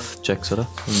Stealth-Checks, oder?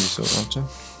 Irgendwie so, warte.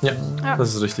 Ja,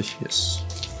 das ist richtig. Yes.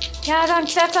 Ja, dann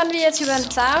klettern wir jetzt über den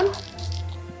Zaun.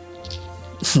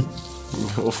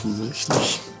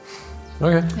 Offensichtlich.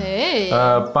 Okay. Hey.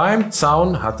 Beim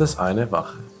Zaun hat es eine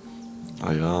Wache.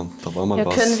 Ah ja, da war mal Ja,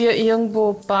 was. können wir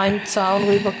irgendwo beim Zaun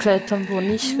rüberklettern, wo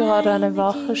nicht gerade eine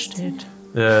Wache steht?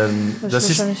 Das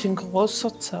ist wahrscheinlich ein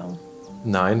großer Zaun.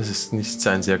 Nein, es ist nicht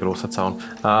ein sehr großer Zaun.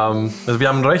 Also wir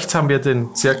haben rechts haben wir den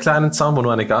sehr kleinen Zaun, wo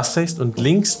nur eine Gasse ist, und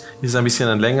links ist es ein bisschen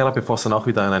ein längerer, bevor es dann auch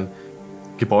wieder an ein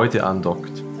Gebäude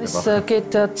andockt.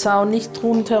 Geht der Zaun nicht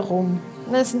rundherum?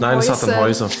 Das sind Nein, es hat dann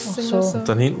Häuser. So. So.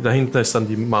 Dahinter ist dann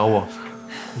die Mauer,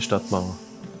 die Stadtmauer.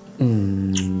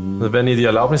 Also wenn ihr die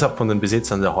Erlaubnis habt von den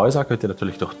Besitzern der Häuser, könnt ihr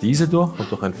natürlich durch diese durch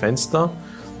und durch ein Fenster.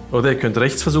 Oder ihr könnt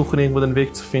rechts versuchen, irgendwo den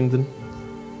Weg zu finden.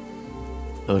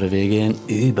 Oder wir gehen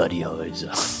über die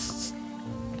Häuser.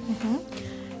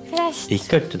 Vielleicht. Ich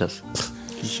könnte das.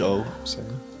 Ich auch. Das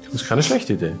ist keine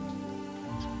schlechte Idee.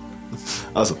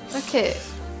 Also, Okay.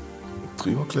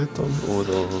 drüber klettern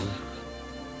oder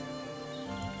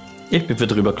Ich bin für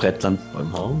drüber klettern.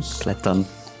 beim Haus? Klettern.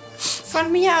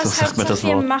 Von mir aus sagt man das Hauptsache,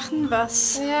 wir Wort. machen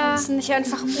was. Ja. Und sind nicht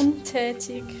einfach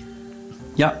untätig.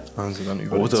 Ja, Also dann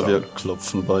über die Oder Zaun. wir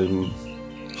klopfen beim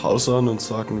Haus an und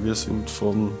sagen, wir sind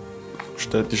vom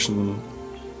städtischen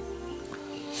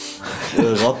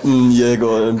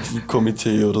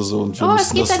Rattenjäger-Komitee oder so. Und wir Oh,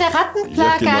 es müssen gibt das- eine Rattenplage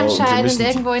Ja, genau. Und wir anscheinend müssen-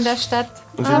 irgendwo in der Stadt.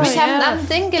 und wir Aber müssen- ich habe am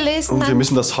Ding gelesen. Und wir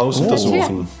müssen das Haus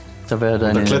untersuchen. da wäre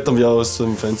Dann deine klettern wir aus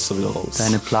dem Fenster wieder raus.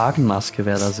 Plagenmaske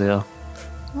wäre da sehr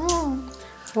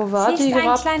Wo war Sie die ist ein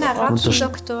Ratte? kleiner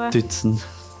Rattendoktor. unterstützend.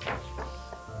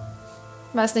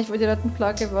 Ich weiß nicht, wo die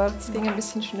Rattenplage war. Es ging ein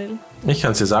bisschen schnell. Ich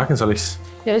kann es dir sagen, soll ich's?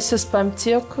 Ja, ist es beim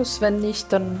Zirkus? Wenn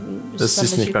nicht, dann Das dann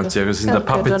ist nicht beim egal. Zirkus, es ist in der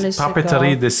Okay, dann ist Papeterie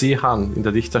egal. des Seehan in der Man kann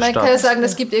ja Dichterstadt. sagen,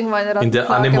 es gibt irgendwo eine Rattenplage. In der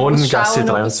Man muss Anemonengasse schauen,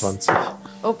 23.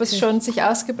 Ob es schon sich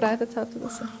ausgebreitet hat oder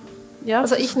so. Ja,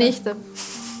 Also ich nicht.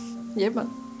 Jemand.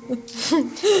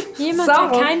 Jemand,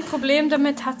 Sauber. der kein Problem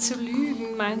damit hat zu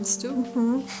lügen, meinst du?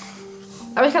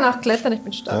 Aber ich kann auch klettern, ich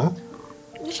bin stark.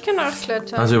 Ich kann auch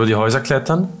klettern. Also über die Häuser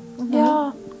klettern.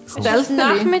 Ja. Es ist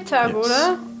Nachmittag,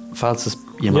 oder? Falls es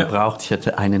jemand Ja. braucht, ich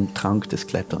hätte einen Trank des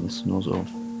Kletterns. Nur so.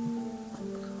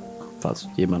 Falls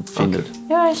jemand findet.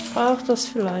 Ja, ich brauche das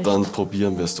vielleicht. Dann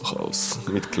probieren wir es doch aus.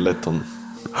 Mit Klettern.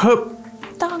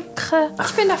 Danke.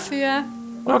 Ich bin dafür.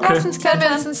 Okay. Lass uns Können wir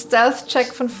klettern. uns einen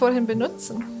Stealth-Check von vorhin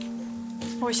benutzen?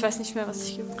 Oh, ich weiß nicht mehr, was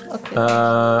ich gemacht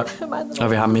habe.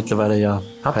 Aber wir haben mittlerweile ja.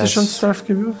 Habt ihr schon Stealth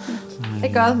gewürfelt?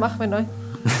 Egal, machen wir neu.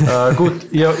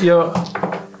 Gut, ihr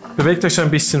bewegt euch so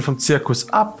ein bisschen vom Zirkus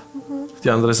ab, auf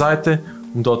die andere Seite,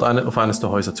 um dort auf eines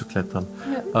der Häuser zu klettern.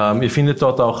 Ihr findet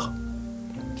dort auch,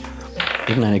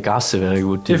 Irgendeine Gasse wäre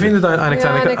gut. ihr findet ein eine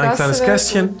Gasse kleines wäre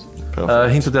Gässchen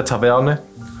hinter der Taverne,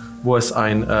 wo es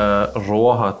ein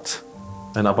Rohr hat,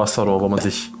 ein Abwasserrohr, wo man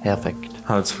sich Perfekt.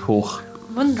 halt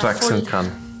hochkraxeln Wundervoll.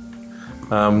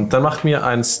 kann. Dann macht mir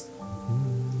ein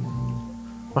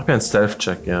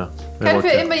Stealth-Check, ja. Können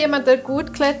wir immer jemand, der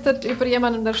gut klettert, über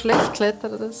jemanden, der schlecht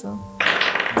klettert oder so?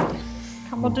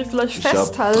 Kann man die vielleicht Ich habe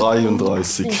festhalten?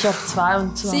 33. Ich habe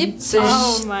 22. 70.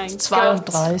 Oh mein Gott.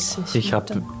 32. Ich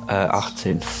habe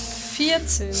 18.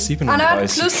 14.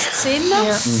 37. Plus 10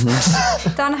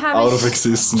 noch. Dann Out habe of ich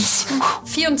existence.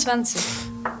 24.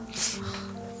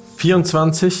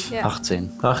 24, Ja.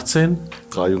 18. 18,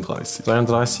 33.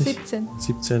 33, 17.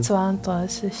 17.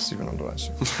 32.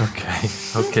 37.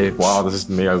 Okay, wow, das ist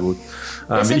mega gut.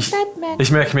 sind Ich, Batman.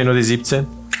 ich merke mir nur die 17.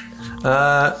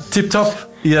 Tipptopp,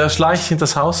 ihr schleicht hinter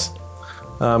das Haus.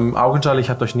 Augenscheinlich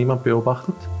hat euch niemand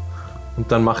beobachtet.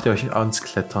 Und dann macht ihr euch ans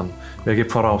Klettern. Wer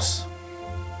geht voraus?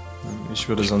 Ich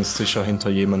würde sonst sicher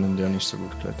hinter jemanden, der nicht so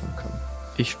gut klettern kann.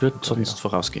 Ich würde sonst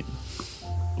vorausgehen.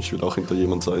 Ich will auch hinter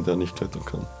jemand sein, der nicht klettern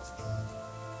kann.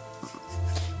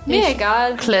 Mir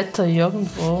egal. Kletter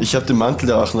irgendwo. Ich habe den Mantel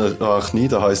der Arachnie,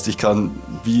 da heißt, ich kann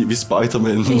wie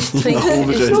Spider-Man Ich nach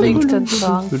oben trinke rennen. den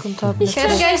Trank und habe Ich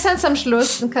hätte gleich sonst am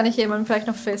Schluss, dann kann ich jemanden vielleicht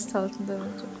noch festhalten. Der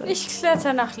so Ich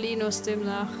kletter nach Linus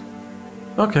demnach.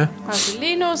 Okay, Also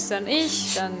Linus, dann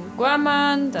ich, dann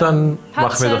Guaman, dann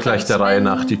machen wir doch gleich der dann Reihe Sven.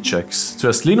 nach die Checks.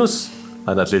 Zuerst Linus,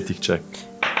 ein Athletik-Check.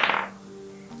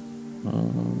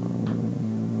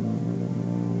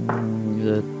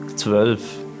 12.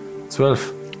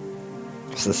 12.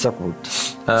 Das ist ja gut.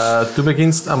 Du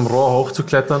beginnst am Rohr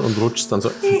hochzuklettern und rutschst dann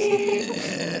so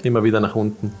immer wieder nach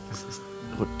unten.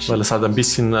 Weil es halt ein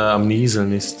bisschen am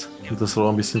Nieseln ist und das Rohr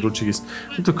ein bisschen rutschig ist.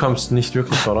 Und du kommst nicht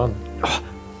wirklich voran.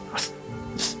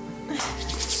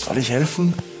 Soll ich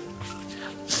helfen?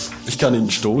 Ich kann ihn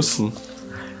stoßen.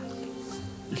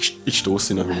 Ich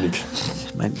stoße ihn ein wenig.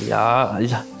 Ich meine, ja,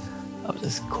 aber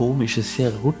das ist komisch, es ist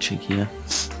sehr rutschig hier.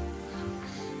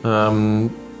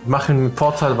 Mach ihn mit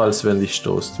Vorteil, weil es wenn dich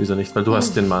stoßt. Wieso nicht? Weil du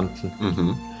hast den Mantel.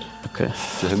 Okay.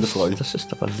 Die Hände frei. Das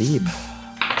ist aber lieb.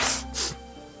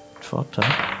 Vorteil.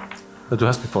 Ja, du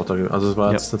hast mit Vorteil. Also es war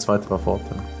Ja. jetzt der zweite war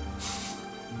Vorteil.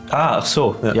 Ah, ach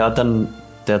so. Ja. Ja, dann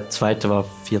der zweite war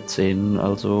 14,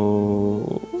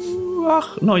 also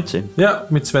 19. Ja,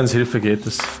 mit Svens Hilfe geht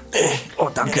es. Oh,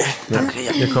 danke.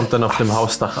 Ihr kommt dann auf dem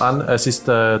Hausdach an. Es ist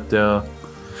ein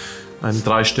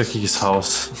dreistöckiges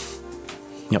Haus.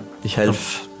 Ja, ich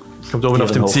helfe. Kommt oben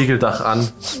auf dem hoch. Ziegeldach an.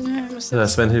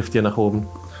 Sven hilft dir nach oben.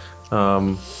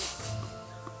 Zum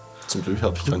Glück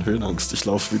habe ich keine Höhenangst. Ich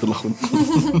laufe wieder nach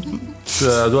unten.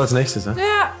 Du als nächstes, ja?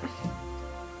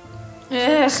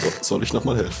 Soll ich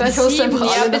nochmal helfen? Vielleicht holst du 7,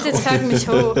 einfach ja, alle bitte trag mich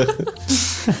hoch.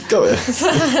 Geil.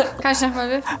 Kann ich nochmal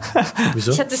würfeln?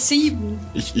 Wieso? Ich hatte 7.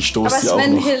 Ich stoße Aber dir auch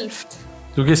Sven noch. hilft.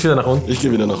 Du gehst wieder nach unten. Ich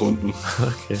gehe wieder nach unten.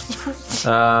 Okay. Ich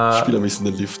spiele ein bisschen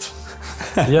den Lift.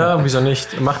 Ja, wieso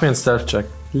nicht? Mach mir einen Stealth-Check,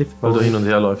 weil du hin und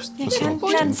her läufst. Ich kann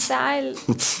ein Seil.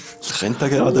 Rennt da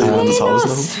gerade jemand das Haus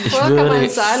nach unten? Ich Wo kann man ein würde.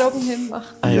 Seil oben hin machen?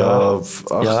 Ja,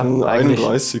 Ja,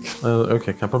 31.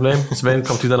 Okay, kein Problem. Sven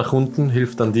kommt wieder nach unten,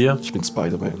 hilft an dir. Ich bin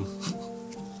Spider-Man.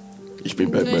 Ich bin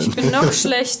Ich Batman. bin noch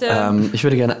schlechter. Ich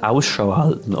würde gerne Ausschau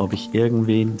halten, ob ich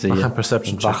irgendwen sehe. Mach einen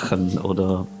Perception-Check. Wachen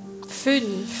oder. 5.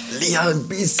 Lia, ein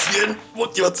bisschen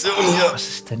Motivation hier. Was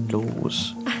ist denn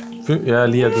los? Ja,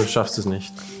 Lia, du schaffst es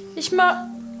nicht. Ich mach.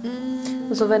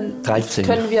 Also wenn 13.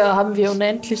 haben wir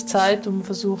unendlich Zeit, um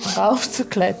versuchen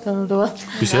raufzuklettern, oder?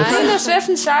 Bis jetzt? Nein, das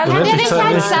werfen Seil. Unendlich Nicht Zeit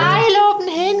ein nicht. Seil oben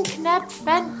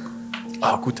hinknöpfen.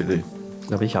 Ah, gute Idee.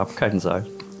 Aber ich habe keinen Seil.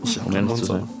 Ich Um ehrlich zu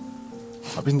sein.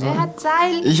 Hab ich ein Er Seil? hat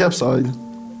Seil. Ich hab Seil.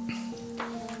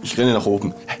 Ich renne nach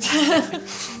oben.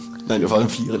 Nein, wir fahren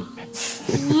Vieren.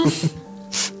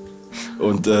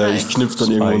 Und ich knüpfe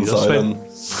dann irgendwo ein Seil an.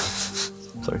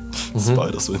 Sorry.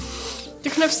 Spider-Sven. Du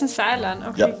knüpfst ein Seil an,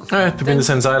 okay. Ja. Du bindest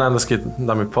ein Seil an, das geht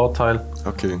dann mit Vorteil.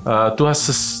 Okay. Du hast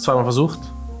es zweimal versucht.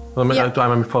 Oder Ja. du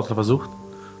einmal mit Vorteil versucht.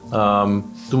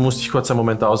 Du musst dich kurz einen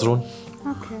Moment ausruhen.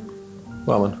 Okay.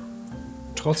 Warman.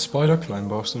 Trotz Spider-Climb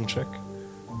brauchst du einen Check.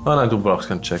 Ah nein, du brauchst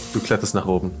keinen Check. Du kletterst nach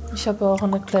oben. Ich habe auch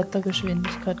eine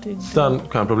Klettergeschwindigkeit. irgendwie. Dann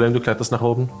kein Problem, du kletterst nach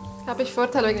oben. Habe ich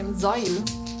Vorteil wegen dem Seil?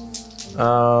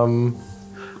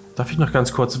 Darf ich noch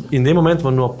ganz kurz, in dem Moment,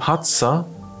 wo nur Patzer,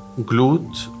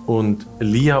 Glut und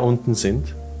Lia unten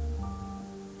sind,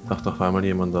 taucht auf einmal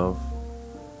jemand auf.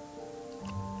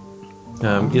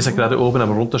 Ihr seid gerade oben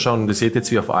am Runterschauen und ihr seht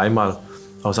jetzt, wie auf einmal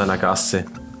aus einer Gasse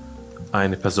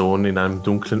eine Person in einem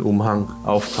dunklen Umhang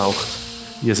auftaucht.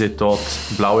 Ihr seht dort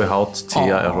blaue Haut,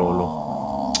 Thea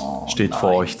Erolo. Steht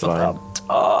vor euch drei.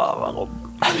 Warum?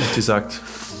 Und sie sagt,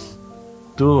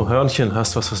 du Hörnchen,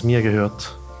 hast was mir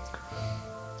gehört.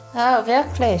 Oh,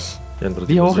 wirklich? Die andere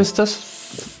Wie hoch Person. ist das?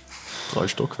 3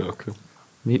 Stockwerke.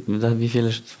 Wie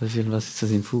viel, was ist das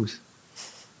in Fuß?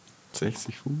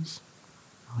 60 Fuß.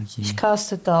 Oh je. Ich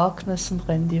caste Darkness und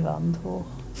renne die Wand hoch.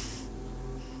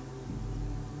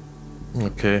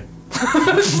 Okay.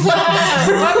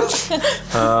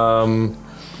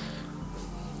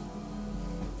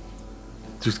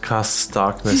 Du castest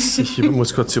Darkness. Ich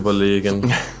muss kurz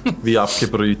überlegen, wie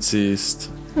abgebrüht sie ist.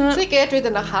 Sie geht wieder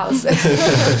nach Hause.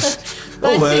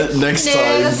 Oh well, next Nee,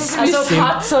 time. das ist Also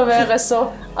Patzer wäre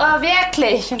so, oh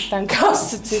wirklich? Und dann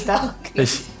castet sie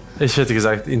Darkness. Ich hätte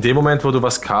gesagt, in dem Moment, wo du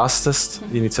was castest,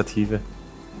 Initiative.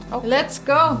 Let's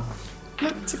go.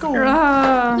 Let's go.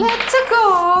 Let's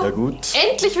go. Ja gut.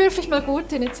 Endlich würfel ich mal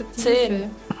gute Initiative.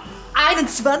 10.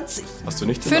 21. Hast du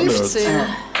nicht den 15.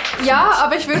 Ja,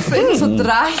 aber ich würfel immer so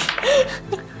 3.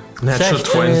 Natural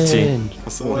 20.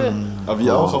 Achso. Aber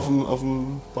wir auch auf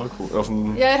dem Balkon. Auf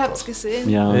dem Ja, ihr habt es gesehen.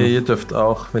 Ja. Ihr dürft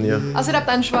auch, wenn ihr... Also ihr habt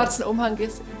einen schwarzen Umhang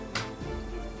gesehen.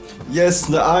 Yes,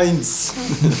 eine 1.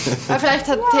 Aber vielleicht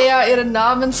hat Thea ihren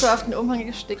Namen so auf den Umhang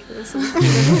gestickt oder so.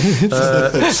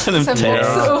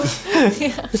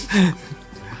 Ja.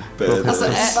 Also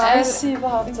Weiß sie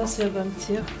überhaupt, dass wir beim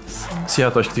Zirkus sind? Sie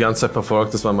hat euch die ganze Zeit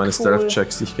verfolgt, das waren meine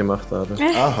Stealth-Checks, die ich gemacht habe.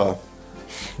 Aha.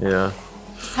 Ja.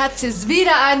 hat sie es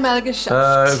wieder einmal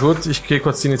geschafft. Gut, ich gehe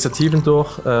kurz die Initiativen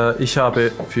durch. Ich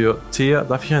habe für Thea,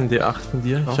 darf ich einen D8 von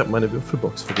dir? Ich habe meine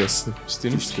Würfelbox vergessen. Ist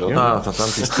dir nicht klar? Ah,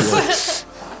 verdammt, ist Thea.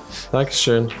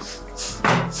 Dankeschön.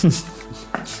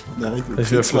 Nein, du Ich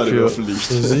kriegst würfel meine für Würfel nicht.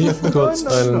 Sie kurz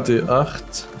einen D8.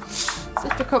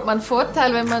 Sich bekommt man einen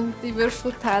Vorteil, wenn man die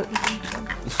Würfel teilt.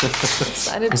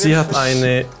 Sie hat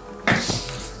eine...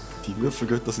 Die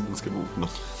Würfelgötter sind uns gewogen.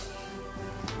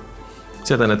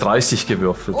 Sie hat eine 30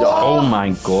 gewürfelt. Oh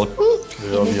mein Gott.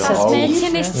 Ja, wir Das auch.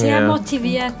 Mädchen ist sehr Ja.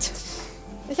 motiviert.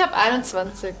 Ich habe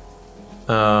 21.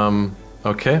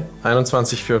 Okay,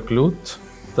 21 für Glut.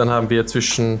 Dann haben wir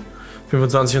zwischen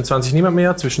 25 und 20 niemand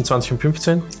mehr, zwischen 20 und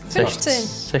 15. 15.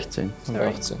 16.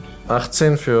 18.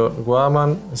 18 für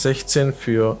Guaman, 16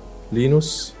 für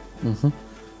Linus.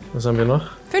 Was haben wir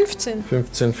noch? 15.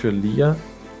 15 für Lia,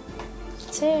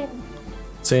 10.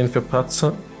 10 für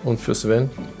Patzer und für Sven.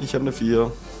 Ich habe eine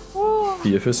 4.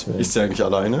 4 für Sven. Ist sie eigentlich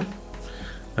alleine?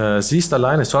 Sie ist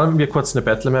alleine. Sollen wir kurz eine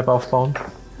Battle Map aufbauen?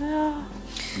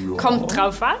 Kommt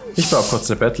drauf an. Ich baue kurz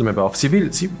eine Battle Map auf. Sie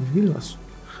will was.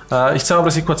 Ich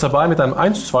zaubere sie kurz herbei mit einem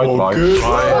 1, 2, 3.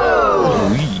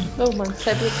 Oh, mein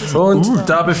Tablet ist Und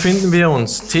da befinden wir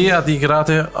uns. Thea, die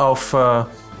gerade auf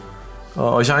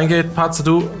euch eingeht. Patzer,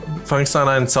 du fängst an,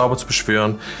 einen Zauber zu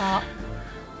beschwören.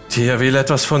 Thea will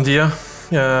etwas von dir.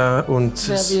 Und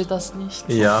Wer will das nicht?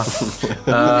 ja.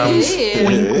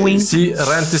 Wink, wink. Sie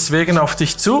rennt deswegen auf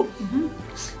dich zu.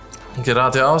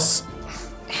 Geradeaus.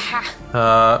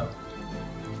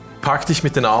 Packt dich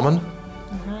mit den Armen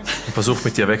und versucht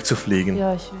mit dir wegzufliegen.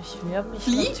 Ja, ich wehre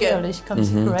mich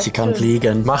natürlich. Sie kann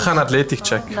fliegen. Mach einen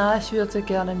Athletik-Check. Na, ich würde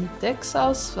gerne mit Dex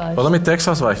ausweichen. Oder mit Dex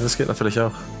ausweichen, das geht natürlich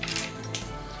auch.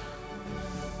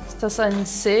 Ist das ein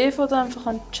Save oder einfach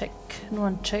ein Check? Nur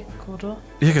ein Check, oder?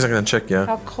 Ich hätte gesagt, ein Check, ja.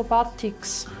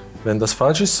 Acrobatics. Wenn das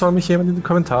falsch ist, soll mich jemand in den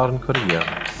Kommentaren korrigieren.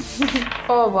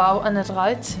 Oh wow, eine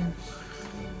 13.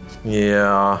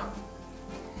 Ja.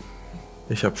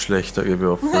 Ich habe schlechter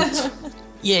gewürfelt.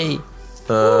 Yay.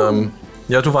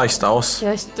 Ja, du weichst aus.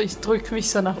 Ja, ich drücke mich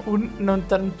so nach unten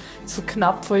und dann so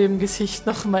knapp vor ihrem Gesicht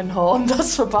noch mein Horn,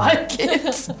 das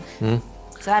vorbeigeht.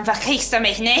 So einfach kriegst du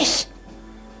mich nicht.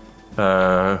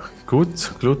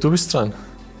 Gut, Glut, du bist dran.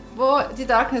 Wo? Die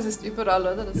Darkness ist überall,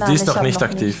 oder? Das Die ist ich noch hab nicht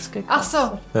aktiv. nichts gekostet. Ach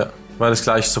so. Ja, weil es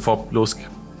gleich sofort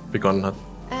begonnen hat.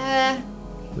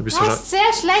 Du bist Das wahrscheinlich. ist sehr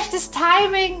schlechtes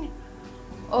Timing.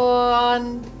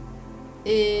 Und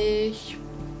ich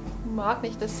mag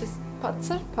nicht, dass sie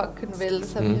Patzer packen will.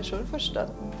 Das habe ich ja schon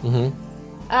verstanden.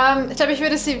 Ich glaube, ich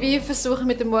würde sie wie versuchen,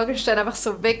 mit dem Morgenstein einfach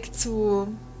so weg zu...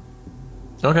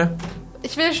 Okay,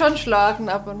 Ich will schon schlagen,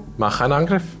 aber mach einen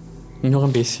Angriff. Nur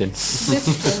ein bisschen. mehr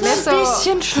so...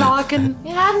 Bisschen schlagen,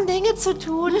 Wir haben Dinge zu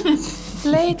tun.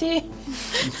 Lady.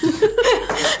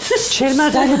 Chill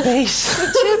mal deine Base.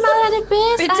 Chill mal deine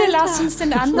Base, Bitte Alter. lass uns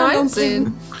den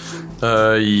anderen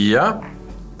 19. Ja,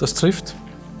 das trifft.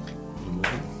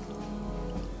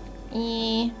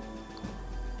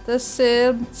 Das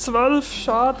sind 12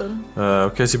 Schaden.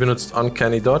 Okay, sie benutzt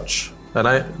Uncanny Dodge.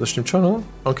 Nein, das stimmt schon, oder?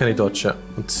 Uncanny Dodge, ja.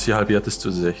 Und sie halbiert es zu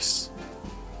 6.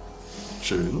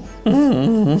 Schön.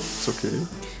 Ist okay.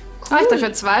 Ich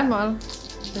dafür zweimal.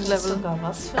 Den Level, Sogar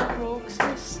was für ein Rogues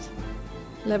ist.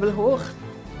 Level hoch.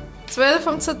 12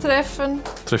 um zu treffen.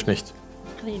 Trifft nicht.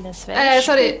 Kleines Sorry,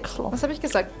 Wellstückchen. was habe ich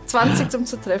gesagt? 20 um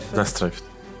zu treffen. Das trifft.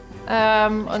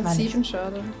 Und 7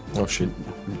 Schaden. Oh shit.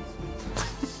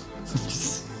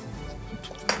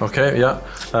 Okay, ja.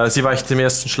 Sie weicht dem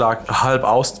ersten Schlag halb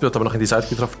aus, wird aber noch in die Seite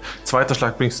getroffen. Zweiter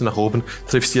Schlag bringst du nach oben,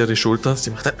 triffst ihre Schulter.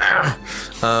 Sie macht ein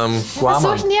Guaman.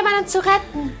 Versuchen jemanden zu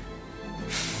retten.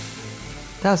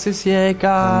 Das ist ja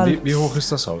egal. Wie hoch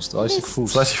ist das Haus? 30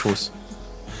 Fuß? 30 Fuß.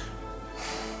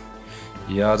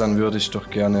 Ja, dann würde ich doch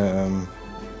gerne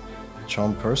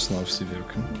Charm Person auf sie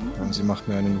wirken. Sie macht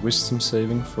mir einen Wisdom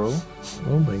Saving Throw.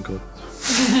 Oh mein Gott.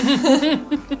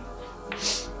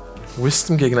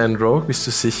 Wisdom gegen einen Rogue, bist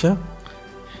du sicher?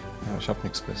 Ja, ich habe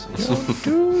nichts Besseres.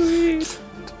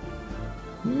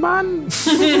 Mann!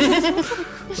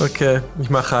 Okay, ich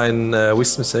mache ein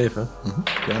Wisdom Save. Ja?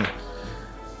 Gerne.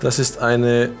 Das ist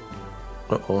eine...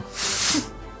 Oh.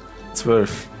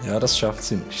 12. Ja, das schafft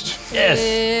sie nicht.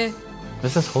 Yes!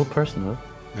 Das ist das Whole Person, oder?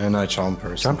 Nein, Charm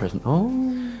Person. Charm Person. Oh.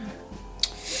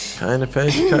 Keine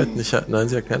Fähigkeiten. Nein,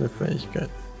 sie hat keine Fähigkeiten.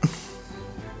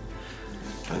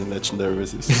 Keine Legendary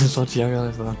Resistance. Das wollte ich ja gar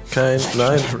nicht sagen.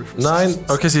 Nein.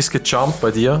 Okay, sie ist gejumpt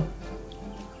bei dir.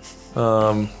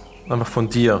 Einfach von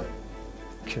dir.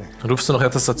 Okay. Rufst du noch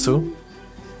etwas dazu?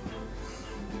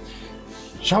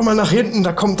 Schau mal nach hinten,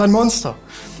 da kommt ein Monster.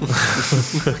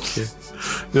 Okay.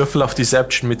 Würfel auf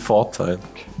Deception mit Vorteil.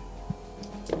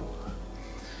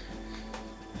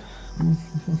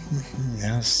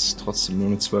 Ja, es ist trotzdem nur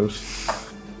eine 12.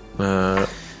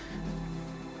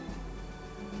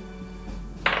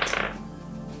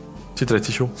 Sie dreht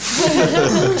sich um.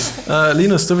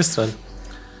 Linus, du bist dran.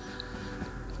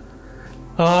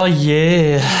 Oh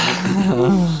yeah.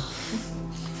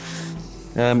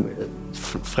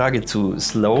 Frage zu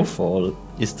Slowfall.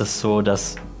 Ist das so,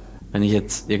 dass wenn ich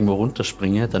jetzt irgendwo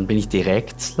runterspringe, dann bin ich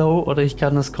direkt slow oder ich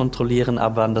kann das kontrollieren,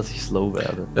 ab wann dass ich slow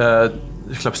werde?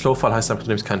 Ich glaube, Slowfall heißt einfach, du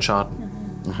nimmst keinen Schaden.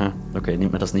 Aha, okay,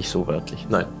 nimmt man das nicht so wörtlich.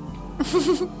 Nein.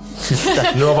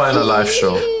 Nur bei einer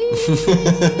Live-Show.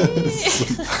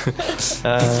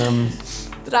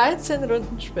 13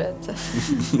 Runden später.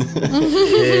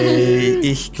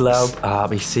 Ich glaube,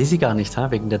 aber ich sehe sie gar nicht,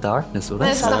 wegen der Darkness, oder?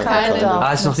 Nein, ist noch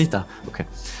keine. Ist noch nicht da. Okay.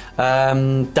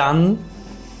 Dann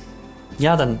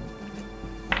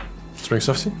Springst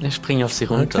du auf sie? ich springe auf sie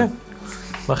runter. Okay.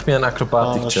 Mach mir einen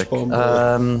Akrobatik-Check.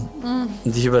 Und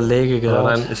ich überlege Ja,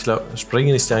 gerade. nein, ich glaube,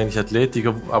 Springen ist ja eigentlich Athletik,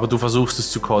 aber du versuchst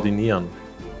es zu koordinieren.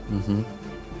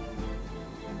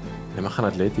 Wir machen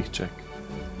einen Athletik-Check.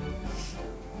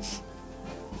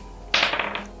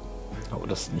 Oh,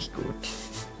 das ist nicht gut.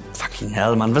 Fucking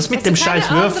hell, Mann. Was mit dem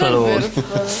scheiß Würfel los?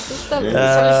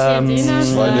 Ja,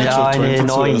 eine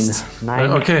 9.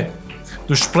 Nein. Okay,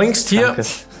 du springst hier Danke.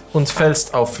 und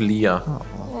fällst auf Lia.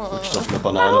 Sieht auf einer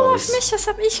Banane Auf aus. mich, was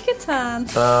habe ich getan?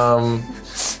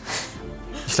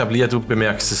 Ich glaube, Lia, du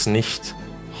bemerkst es nicht,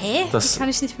 Hä? Das- Das kann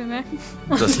ich nicht bemerken.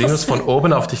 dass Linus von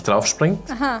oben auf dich draufspringt.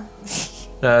 Aha.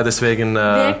 Deswegen,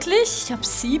 Wirklich? Ich habe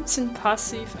 17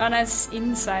 passiv. Ah nein, es ist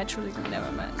Inside. Entschuldigung,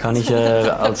 nevermind. Kann ich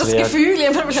als Das Gefühl,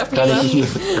 jemand mich auf kann ich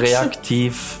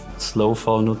reaktiv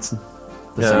Slowfall nutzen?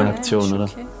 Das ist Ja. eine Aktion, oder?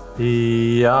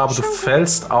 Okay. ja, aber du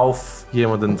fällst auf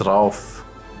jemanden drauf.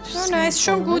 Oh nein, ist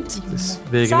schon gut.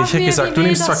 Deswegen, Sag ich hätte mir, gesagt, wie du weh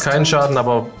nimmst zwar das keinen tut. Schaden,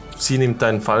 aber sie nimmt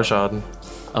deinen Fallschaden.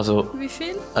 Also, Wie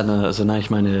viel? nein, ich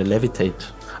meine Levitate.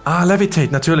 Ah,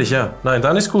 Levitate, natürlich, ja. Nein,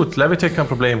 dann ist gut. Levitate kein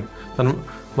Problem. Dann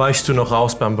weichst du noch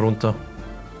aus beim runter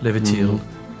levitieren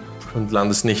und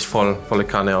landest nicht volle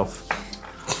Kanne auf.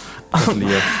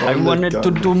 Lia. I wanted to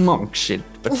do monk shit,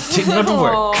 but it did not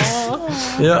work.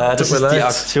 Ja, Das tut ist mir die leid.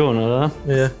 Aktion, oder?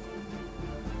 Ja.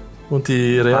 Und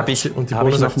die Habe ich, Reaktion und die hab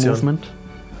ich noch Bonusaktion.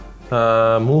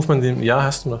 Movement? Movement, ja,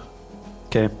 hast du noch.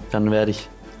 Okay, dann werde ich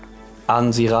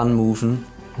an sie ranmoven.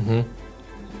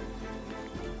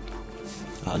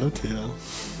 Hallo, Thea.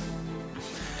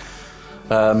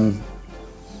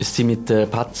 Ist sie mit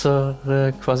Patzer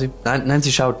quasi... Nein,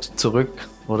 sie schaut zurück,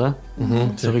 oder?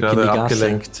 Sie ist gerade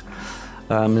abgelenkt.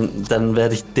 Dann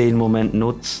werde ich den Moment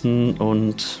nutzen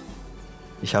und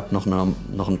ich habe noch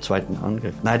einen zweiten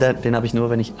Angriff. Nein, den habe ich nur,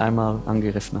 wenn ich einmal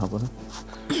angegriffen habe, oder?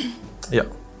 Ja,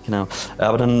 Genau.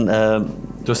 Aber dann... du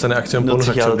hast deine Aktion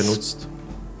Nutze ich Bonusaktion als- benutzt.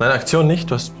 Nein, Aktion nicht,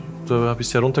 du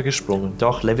bist ja runtergesprungen.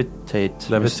 Doch, Levitate.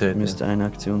 Levitate, Müsste eine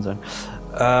Aktion sein.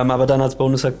 Aber dann als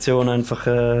Bonusaktion einfach...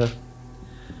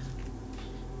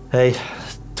 hey,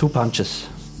 2 Punches.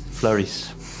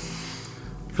 Flurries.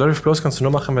 Flurry of Blows kannst du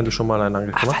nur machen, wenn du schon mal einen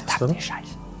Angriff gemacht hast, oder? Scheiße.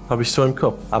 Habe ich so im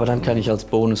Kopf. Aber dann kann ich als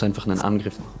Bonus einfach einen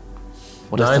Angriff machen.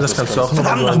 Oder Nein, ist das kannst du auch noch.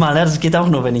 Verdammt nochmal, das geht auch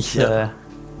nur, wenn ich... Ja.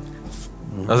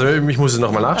 Also ich muss es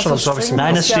nochmal nachschauen, aber so habe ich es im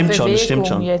Nein, das ist ja stimmt schon, das Bewegung stimmt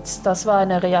schon. Jetzt. Das war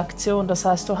eine Reaktion, das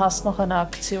heißt, du hast noch eine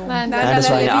Aktion. Nein, Nein, das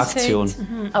war eine Levitate. Aktion.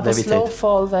 Aber Levitate.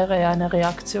 Slowfall wäre ja eine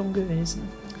Reaktion gewesen.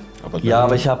 Ja,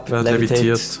 aber ich habe Ja, Levitate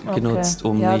levitiert. genutzt,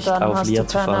 um ja, nicht dann auf hast Lia du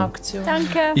zu keine fallen. Aktion.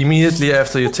 Danke. Immediately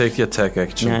after you take the attack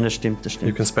action, Nein, das stimmt, das you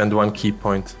stimmt. can spend 1 key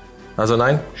point. Also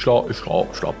nein, schlapp,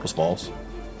 das war's.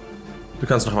 Du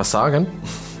kannst noch was sagen.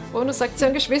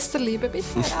 Bonusaktion Geschwisterliebe, bitte.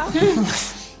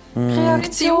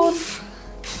 Reaktion.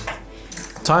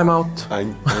 Timeout.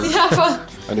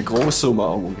 Eine große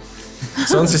Umarmung.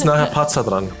 Sonst ist nachher Patzer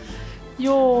dran.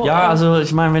 Jo. Ja, also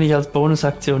ich meine, wenn ich als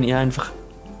Bonusaktion ihr einfach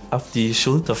auf die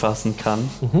Schulter fassen kann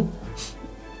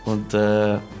und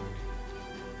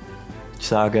ich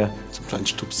sage, Zum kleinen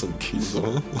Stups am Kinn, so.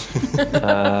 Du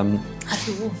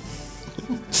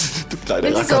kleine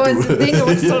Wenn sie so Racker, ein du. Ding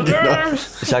und so.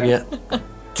 ich sage ihr,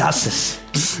 lass es.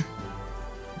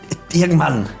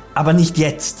 Irgendwann, aber nicht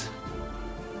jetzt.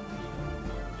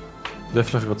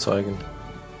 Würfel auf überzeugen.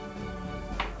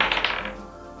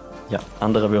 Ja,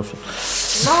 anderer Würfel.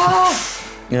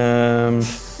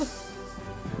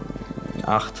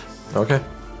 8. Okay.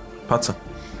 Patzer.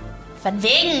 Von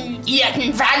wegen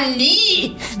irgendwann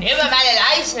nie. Über meine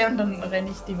Leiche. Und dann renne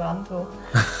ich die Wand hoch.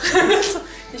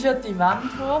 Ich werde die Wand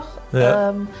hoch.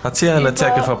 Ja. Hat sie einen über-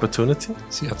 Attack of Opportunity?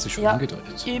 Sie hat sich schon Ja.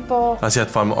 angedeutet. Über. Ah, sie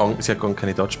hat vor allem sie hat gar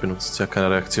keine Dodge benutzt, sie hat keine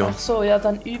Reaktion. Ach so, ja,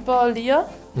 dann über Lia.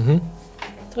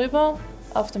 Drüber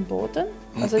auf den Boden.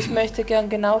 Also ich möchte gern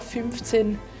genau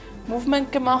 15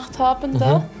 Movement gemacht haben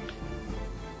da.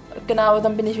 Genau,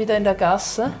 dann bin ich wieder in der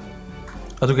Gasse.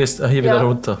 Ah, du gehst hier wieder Ja.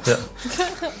 runter. Ja.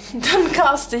 Dann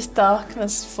caste ich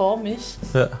Darkness vor mich.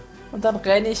 Ja. Und dann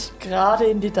renne ich gerade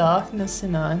in die Darkness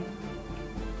hinein.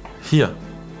 Hier.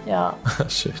 Ja,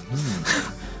 Schön.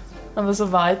 aber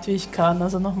so weit wie ich kann,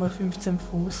 also nochmal 15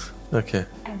 Fuß. Okay.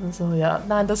 Also so, ja.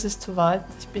 Nein, das ist zu weit.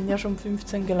 Ich bin ja schon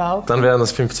 15 gelaufen. Dann wären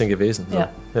das 15 gewesen. so. Ja,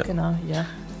 Ja. genau, hier.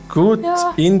 Gut,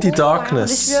 Ja. in die Und ich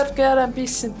Darkness. würde gerne ein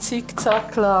bisschen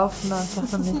zickzack laufen, einfach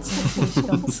damit es mich nicht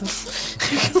ganz so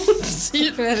gut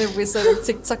sieht. Ich werde ein Wizard im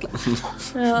Zickzack.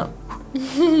 Ja.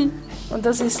 Und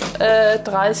das ist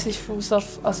 30 Fuß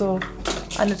also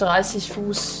eine 30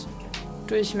 Fuß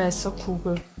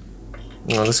Durchmesserkugel.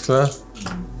 Alles klar.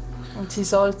 Und sie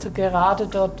sollte gerade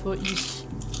dort, wo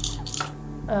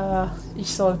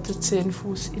ich sollte 10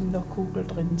 Fuß in der Kugel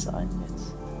drin sein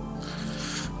jetzt.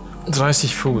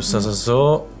 30 Fuß, also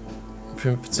so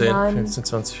 15, Nein. 15,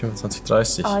 20, 25,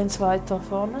 30. Eins weiter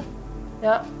vorne.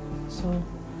 Ja, so.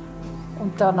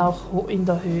 Und dann auch in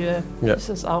der Höhe Ja. ist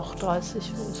es auch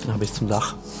 30 Fuß. Ja, bis zum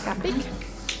Dach.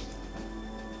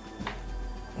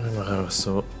 Ich mache einfach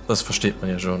so, das versteht man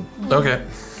ja schon. Okay.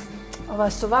 Aber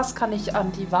weißt du was, kann ich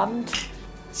an die Wand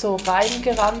so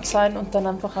reingerannt sein und dann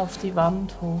einfach auf die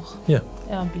Wand hoch? Hier.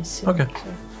 Ja, ein bisschen. Okay. So,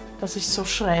 dass ich so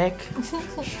schräg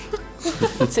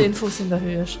 10 Fuß in der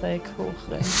Höhe schräg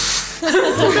hochrennen.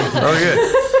 Okay.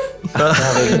 Ja,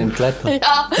 wegen dem Klettern.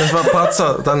 Ja. Das war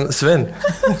Patzer, dann Sven.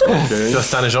 Okay. Du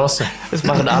hast deine Chance. Das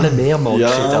machen alle mehr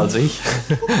Mode-Shit als ich.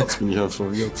 Jetzt bin ich halt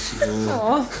verwirrt.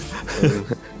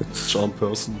 Charm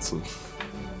Person. So.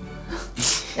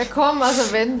 Ja komm, also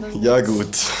wenn. Ja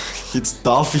gut, jetzt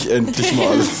darf ich endlich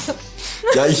mal.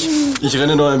 Ja, ich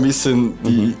renne noch ein bisschen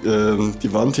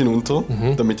die Wand hinunter,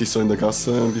 damit ich so in der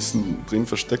Gasse ein bisschen drin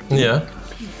versteckt bin. Ja.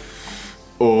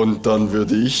 Und dann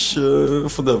würde ich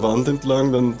von der Wand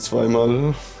entlang dann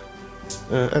zweimal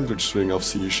Eldritch Swing auf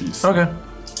sie schießen. Okay.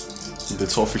 Und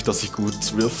jetzt hoffe ich, dass ich gut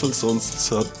würfel,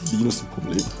 sonst hat Linus ein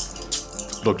Problem.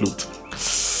 Oder Glut.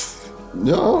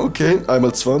 Ja, okay.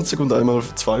 Einmal 20 und einmal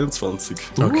 22.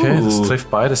 Okay, das trifft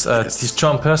beides. Die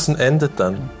Charm Person endet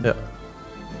dann. Ja.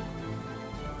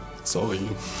 Sorry.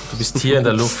 Du bist hier in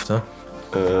der Luft, ne?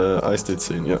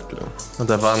 Eis-D10, ja, genau. An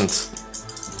der Wand.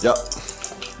 Ja.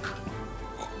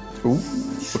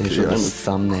 Ich sehe Okay, schon einmal das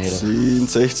Thumbnail. 10,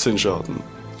 16 Schaden.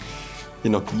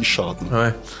 Energieschaden.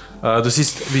 Okay. Du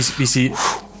siehst, wie sie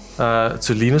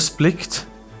zu Linus blickt.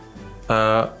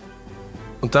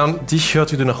 Und dann dich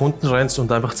hört, wie du nach unten rennst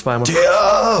und einfach zweimal.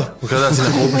 Ja! Und gerade als sie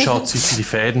nach oben schaut, sieht sie die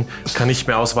Fäden, kann nicht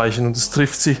mehr ausweichen und es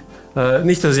trifft sie.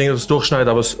 Nicht, dass sie irgendwas durchschneidet,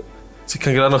 aber sie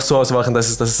kann gerade noch so ausweichen, dass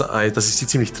es sie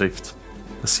ziemlich trifft.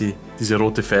 Dass sie diese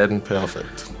rote Fäden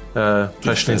Perfekt.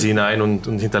 preschen in sie hinein und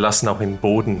hinterlassen auch im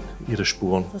Boden ihre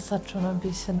Spuren. Das hat schon ein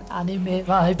bisschen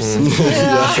Anime-Vibes.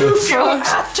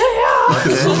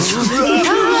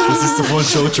 Das ist so voll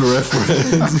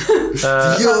Jojo-Reference.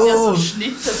 So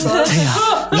Schnitte.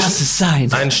 Lass es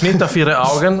sein. Ein Schnitt auf ihre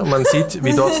Augen und man sieht,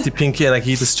 wie dort die pinke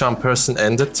Energie des Charm Person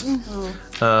endet.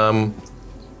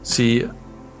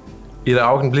 Ihre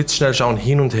Augen blitzschnell schauen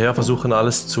hin und her, versuchen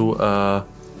alles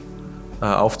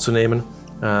aufzunehmen.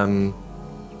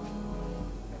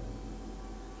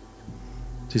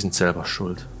 Sie sind selber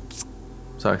schuld,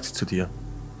 sagt sie zu dir.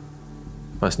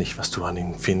 Ich weiß nicht, was du an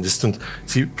ihnen findest. Und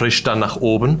sie prischt dann nach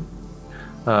oben,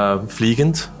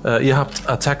 fliegend. Ihr habt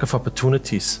Attack of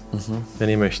Opportunities, wenn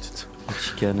ihr möchtet.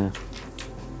 Ich gerne.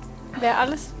 Wer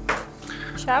alles?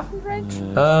 Schaffen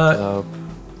Range?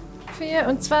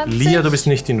 24. Lia, du bist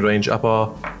nicht in Range,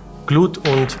 aber Glut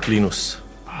und Linus.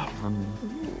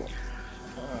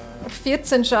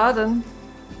 14 Schaden.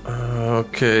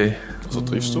 Okay. So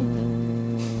triffst du?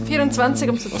 24,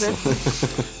 um zu treffen.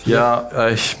 Ja,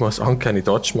 ich muss auch keine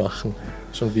Dodge machen.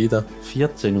 Schon wieder.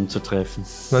 14, um zu treffen.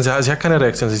 Nein, sie hat keine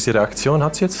Reaktion. Sie ist die Reaktion,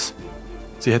 hat sie jetzt?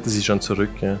 Sie hätte sie schon zurück,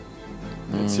 ja.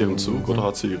 Hat sie ihren Zug oder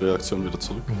hat sie die Reaktion wieder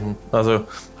zurück? Also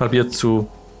halbiert zu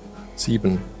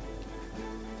 7.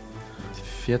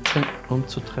 14, um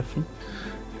zu treffen.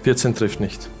 14 trifft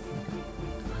nicht.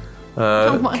 Oh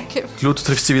mein Gott. Glut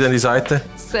trifft sie wieder in die Seite.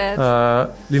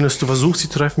 Sad. Linus, du versuchst sie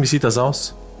zu treffen. Wie sieht das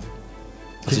aus?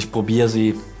 Also ich probiere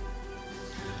sie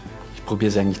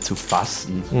eigentlich zu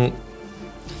fassen.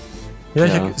 Ja,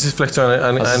 Ja. es ist vielleicht so eine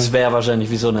Also es wäre wahrscheinlich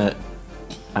wie so eine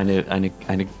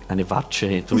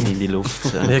Watsche durch in die Luft.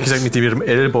 ich hätte gesagt, mit ihrem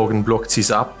Ellbogen blockt sie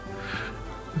es ab,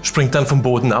 springt dann vom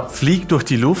Boden ab, fliegt durch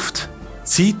die Luft,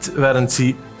 zieht, während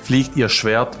sie fliegt, ihr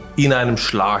Schwert in einem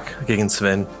Schlag gegen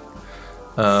Sven.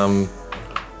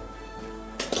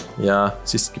 Ja,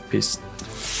 sie ist gepisst.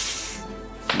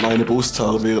 Meine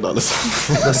Brusthaare wären alles.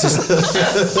 Das ist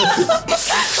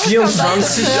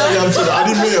 24, Ja, wir haben so ein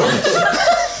Anime.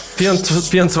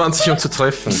 24 um zu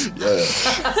treffen.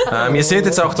 Ihr seht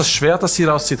jetzt auch, das Schwert, das sie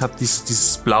rauszieht, hat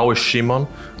dieses blaue Schimmern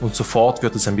und sofort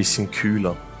wird es ein bisschen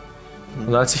kühler.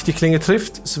 Und als sich die Klinge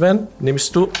trifft, Sven,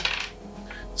 nimmst du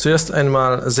zuerst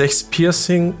einmal 6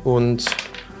 Piercing und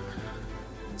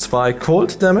 2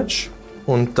 Cold Damage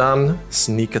und dann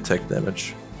Sneak Attack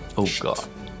Damage. Oh Gott.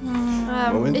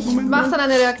 Moment, Ich mache dann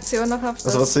eine Reaktion noch auf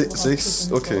das. Also was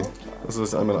 6, okay. Also das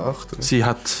ist einmal 8. Sie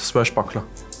hat Swashbuckler.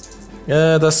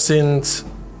 Das sind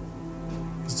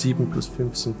 7 plus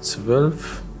 5 sind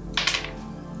 12.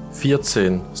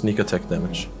 14 Sneak Attack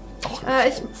Damage.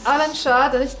 Allen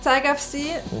Schaden. Ich zeige auf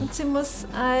sie und sie muss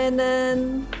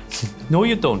einen No,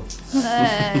 you don't.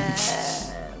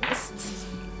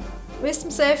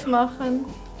 Wisdom Save machen.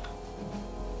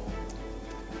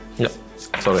 Ja,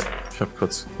 sorry, ich habe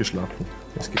kurz geschlafen.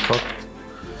 Ist gekockt.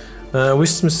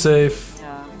 Wisdom Save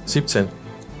 17.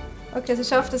 Okay, sie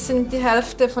schafft es in die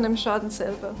Hälfte von dem Schaden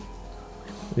selber.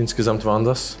 Insgesamt waren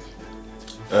das?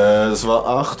 Das war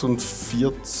 8 und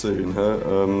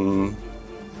 14.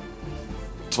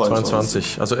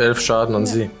 22. Also 11 Schaden an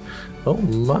sie. Oh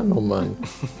Mann, oh Mann.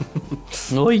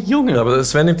 Oh Junge. Aber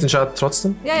Sven nimmt den Schaden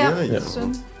trotzdem. Ja, Ja.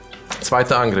 Schon.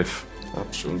 Zweiter Angriff.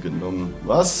 Hab schon genommen.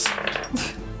 Was?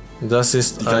 Das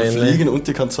ist Die kann eine fliegen und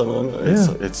die kann zweimal.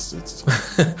 Jetzt.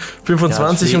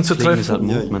 25, um zu Fliegen ist treffen.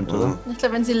 halt Movement, oder? Ich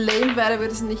glaube, wenn sie lame wäre,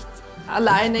 würde sie nicht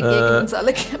alleine gegen uns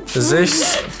alle kämpfen.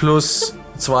 6 plus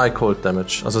 2 Cold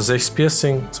Damage. Also 6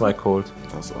 Piercing, 2 Cold.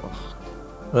 Das auch.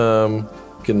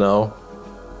 Genau.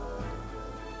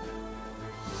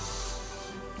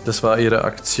 Das war ihre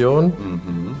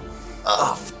Aktion.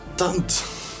 Ah, verdammt.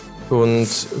 Und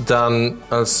dann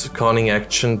als Conning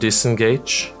Action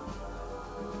Disengage.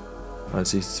 Weil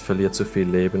sie verliert so viel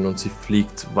Leben und sie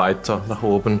fliegt weiter nach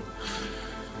oben.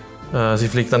 Sie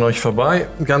fliegt an euch vorbei,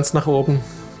 ganz nach oben.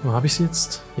 Wo habe ich sie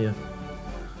jetzt? Hier.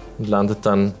 Und landet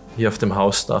dann hier auf dem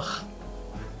Hausdach.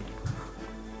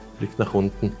 Fliegt nach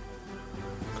unten.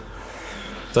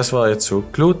 Das war jetzt so.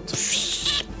 Glut.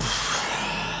 Ich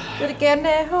würde gerne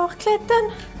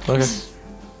hochklettern. Okay.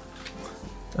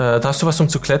 Hast du was, um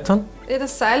zu klettern? Ja,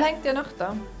 das Seil hängt ja noch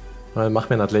da. Mach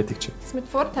mir einen Athletik-Check. Das ist mit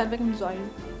Vorteil wegen dem Seil.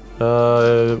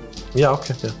 Ja,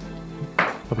 okay. Ja.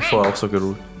 Habe ich vorher auch so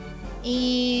geruht.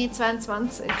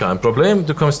 22. Kein Problem,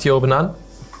 du kommst hier oben an.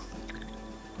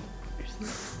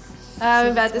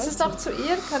 Wie weit ist es noch zu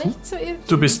ihr? Kann ich zu ihr?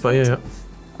 Du bist bei ihr, ja.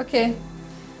 Okay.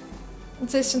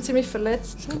 Und sie ist schon ziemlich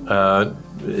verletzt.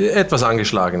 Etwas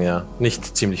angeschlagen, ja.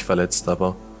 Nicht ziemlich verletzt,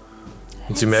 aber...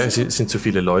 Und sie merken, es sind zu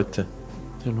viele Leute.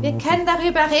 Wir können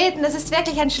darüber reden. Das ist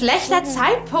wirklich ein schlechter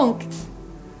Zeitpunkt.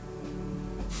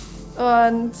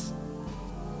 Und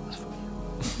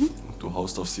Du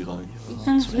haust auf sie rein.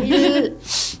 ich will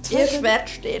ihr Schwert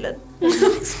stehlen.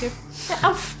 Hör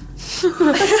auf!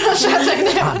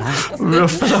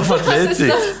 Würfel auf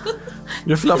Athletik.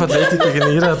 Würfel auf Athletik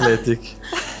gegen ihre Athletik.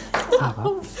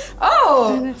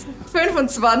 Oh!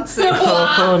 25.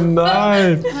 Oh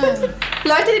nein!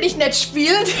 Leute, die nicht nett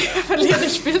spielen, die verlieren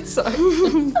das Spielzeug.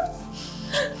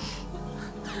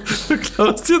 Du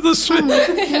klaust dir das Schwert.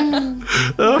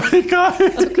 Oh, wie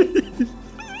geil.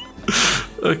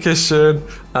 Okay, schön.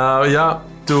 Ja,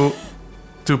 du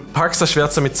packst das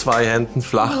Schwert so mit 2 Händen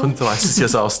flach und reißt es dir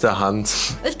so aus der Hand.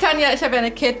 Ich habe ja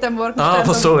eine Kette am Morgen.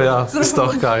 Aber so, ja. Ist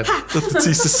doch geil. Du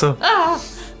ziehst es so.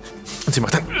 Und sie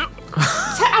macht dann...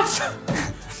 Hör auf!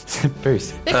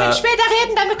 Böse. Wir können später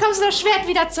reden, dann bekommst du das Schwert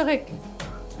wieder zurück.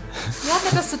 Wir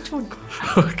hatten das zu tun.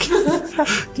 Okay.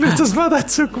 Das war dein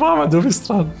Zug, Mama, du bist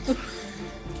dran.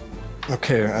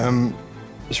 Okay,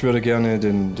 ich würde gerne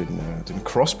den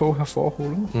Crossbow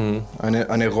hervorholen.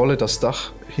 Eine Rolle das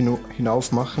Dach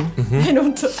hinauf machen.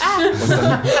 Hinunter.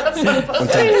 Und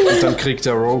dann kriegt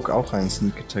der Rogue auch einen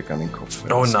Sneak Attack an den Kopf.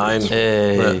 Oh nein.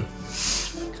 Ey.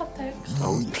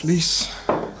 Oh, please.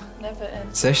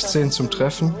 16 zum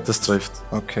Treffen. Das trifft.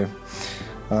 Okay.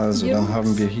 Also dann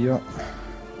haben wir hier...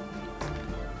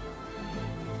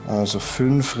 Also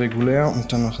 5 regulär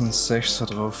und dann noch ein 6er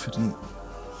drauf für den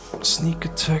Sneak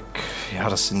Attack. Ja,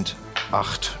 das sind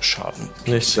 8 Schaden.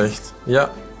 Nicht schlecht. Ja.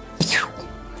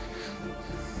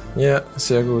 Ja,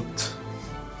 sehr gut.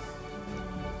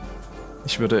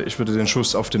 Ich würde den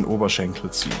Schuss auf den Oberschenkel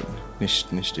zielen.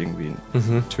 Nicht irgendwie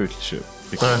eine tödliche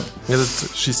Richtung. Ja, das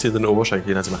schießt dir den Oberschenkel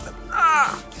hin, also macht er.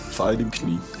 Pfeil im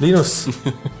Knie. Linus.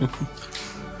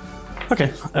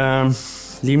 Okay.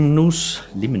 Linus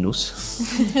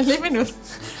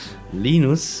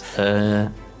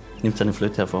nimmt seine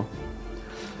Flöte hervor.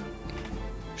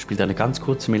 Spielt eine ganz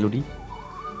kurze Melodie.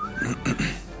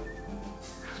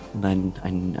 Und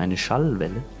eine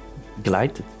Schallwelle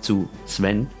gleitet zu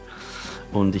Sven.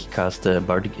 Und ich caste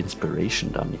Bardic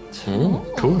Inspiration damit.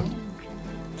 Cool.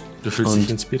 Du fühlst dich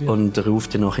inspiriert. Und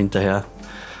ruft dir noch hinterher.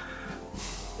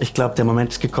 Ich glaube, der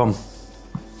Moment ist gekommen.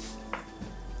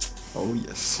 Oh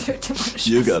yes.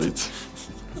 You got it.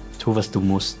 Tu, was du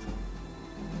musst.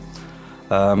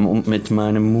 Und mit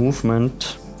meinem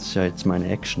Movement, das ist ja jetzt meine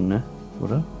Action, ne?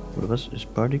 Oder? Oder was?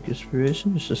 Ist Bardic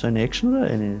Inspiration? Ist das eine Action oder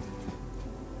eine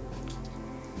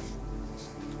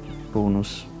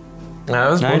Bonus? Ja,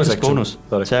 das ist Nein, das ist Bonus-Action. Bonus.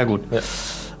 Sorry. Sehr gut.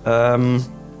 Ja.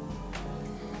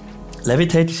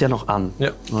 Levitate ist ja noch an,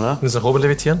 Ja. oder? Willst du nach oben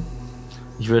levitieren?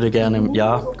 Ich würde gerne,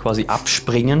 quasi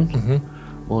abspringen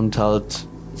und halt,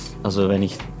 also wenn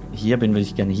ich hier bin, würde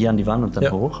ich gerne hier an die Wand und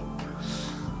dann hoch.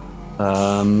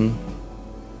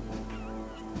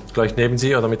 Gleich neben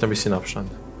sie oder mit ein bisschen Abstand?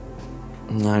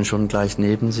 Nein, schon gleich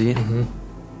neben sie.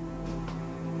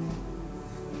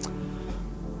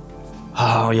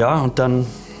 Ja, und dann...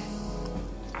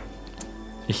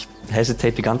 Ich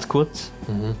hesitate ganz kurz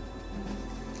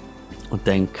und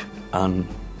denke an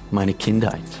meine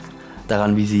Kindheit.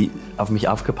 Daran, wie sie auf mich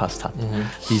aufgepasst hat.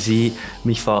 Wie sie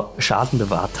mich vor Schaden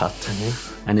bewahrt hat.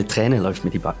 Eine Träne läuft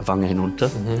mir die Wange hinunter.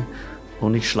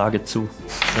 Und ich schlage zu.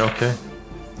 Ja, okay.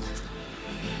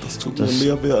 Das tut mir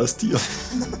mehr weh als dir.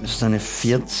 Das ist eine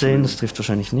 14, das trifft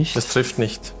wahrscheinlich nicht. Das trifft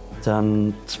nicht.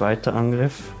 Dann zweiter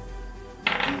Angriff.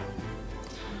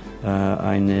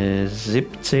 Eine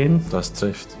 17. Das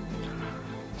trifft.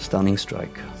 Stunning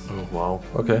Strike. Oh, wow.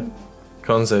 Okay.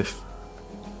 Con Save.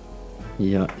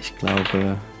 Ja, ich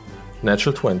glaube,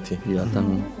 Natural 20. ja,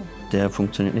 dann der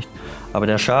funktioniert nicht. Aber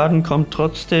der Schaden kommt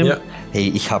trotzdem. Ja. Hey,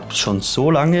 ich habe schon so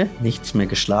lange nichts mehr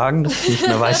geschlagen, dass ich nicht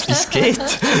mehr weiß, wie es geht.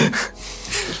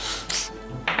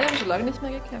 Wir haben schon lange nicht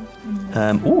mehr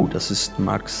gekämpft. Das ist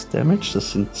Max Damage.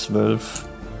 Das sind 12.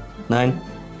 Nein,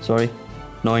 sorry.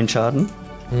 9 Schaden.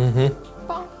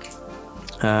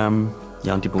 Ja,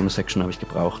 und die Bonus-Action habe ich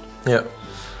gebraucht. Ja.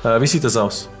 Wie sieht das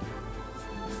aus?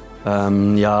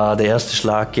 Ja, der erste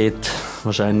Schlag geht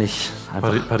wahrscheinlich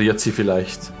einfach. Pariert sie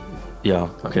vielleicht Ja,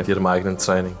 okay. mit ihrem eigenen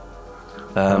Training.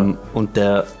 Und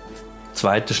der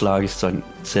zweite Schlag ist so ein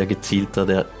sehr gezielter,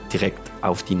 der direkt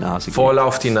auf die Nase Voll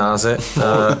auf die Nase.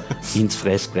 ins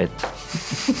Fressbrett.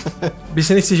 Bist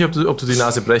du nicht sicher, ob du die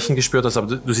Nase brechen gespürt hast,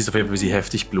 aber du siehst auf jeden Fall, wie sie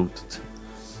heftig blutet.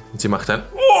 Und sie macht ein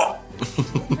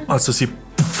als du sie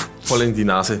voll in die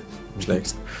Nase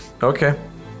schlägst. Okay.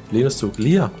 Linas Zug.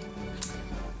 Lia.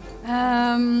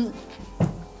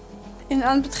 In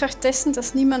Anbetracht dessen,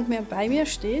 dass niemand mehr bei mir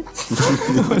steht.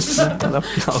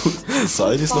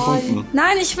 Seil ist nach unten.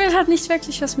 Nein, ich will halt nicht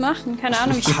wirklich was machen. Keine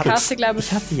Ahnung, ich caste, glaube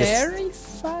ich, hatte jetzt- Fairy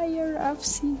Fire auf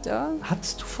sie da.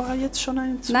 Hattest du vorher jetzt schon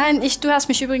einen Zug? Nein, du hast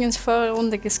mich übrigens vor der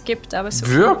Runde geskippt, aber so.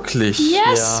 Wirklich?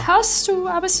 Yes, Ja. hast du,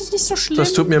 aber es ist nicht so schlimm.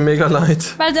 Das tut mir mega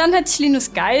leid. Weil dann hätte ich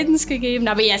Linus Guidance gegeben,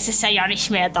 aber jetzt ist er ja nicht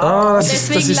mehr da. Ah, das ist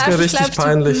Deswegen mir laufe ich, richtig glaub ich, zu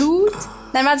peinlich. Blut.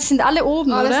 Nein, warte, sind alle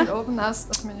oben, Alle oder? sind oben aus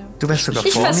mir. Du wärst sogar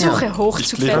Ich vor mir. versuche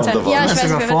hochzuklettern. Ich Ja, ich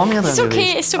sogar weiß vor mir Ist dann okay,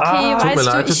 gewesen. ist okay, Tut mir weißt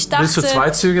leid, du, ich dachte... willst du 2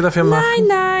 Züge dafür machen?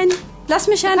 Nein, lass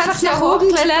mich einfach nach oben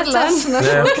klettern. lassen.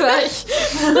 Ja. Gleich.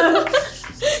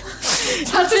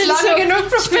 Hat sich lange genug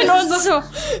probiert. Ich bin unten so,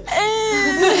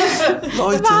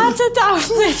 Leute. wartet auf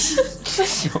mich.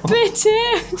 Bitte.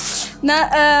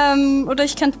 Na, oder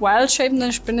ich könnte Wild Shape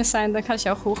eine Spinne sein, dann kann ich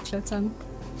auch hochklettern.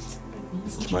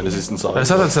 Ich meine, es ist ein Seil. Es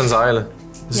hat jetzt ein Seil.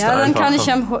 Das ist Ja, dann kann ich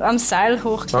einfacher. am Seil Okay.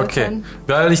 hochklettern.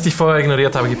 Weil ich dich vorher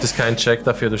ignoriert habe, gibt es keinen Check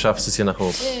dafür. Du schaffst es hier nach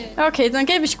oben. Okay, dann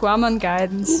gebe ich Guaman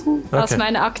Guidance als Okay.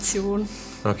 meine Aktion.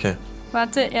 Okay.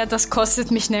 Warte, das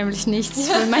kostet mich nämlich nichts. Ich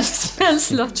will meinen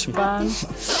Spellslot sparen.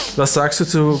 Was sagst du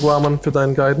zu Guaman für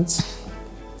deinen Guidance?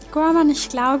 Guaman, ich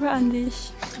glaube an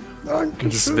dich.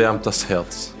 Und es wärmt das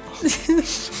Herz.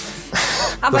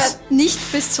 Aber nicht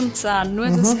bis zum Zahn, nur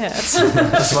das Herz.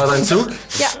 Das war dein Zug?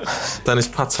 Ja. Dann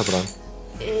ist Patzer dran.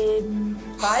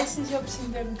 Weiß nicht, ob es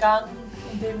in dem Gang,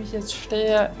 in dem ich jetzt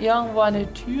stehe, irgendwo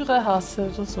eine Türe hasse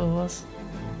oder sowas.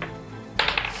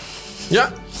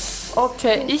 Ja.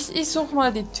 Okay, ich suche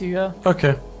mal die Tür.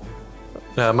 Okay.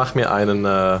 Ja, mach mir einen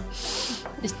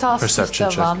Ich taste mich Perception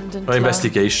der Check. Wand Oder entlang.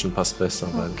 Investigation passt besser.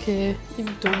 Weil Okay, im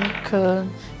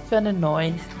Dunkeln. Für eine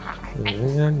 9.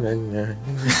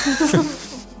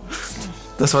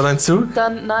 Das war dein Zug?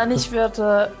 Dann, nein, ich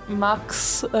würde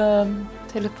Max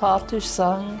telepathisch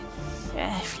sagen,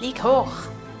 flieg hoch.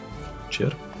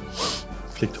 Cheer.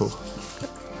 Fliegt hoch.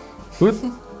 Gut.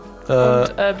 Und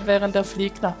während er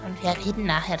fliegt, nach Und wir reden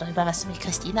nachher darüber, was du mit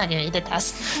Christina geredet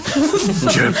hast.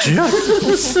 Cheer.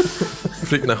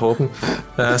 Fliegt nach oben.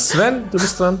 Sven, du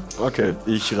bist dran. Okay,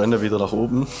 ich renne wieder nach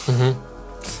oben. Ein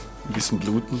bisschen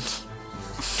blutend.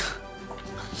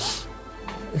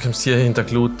 Du kommst hier hinter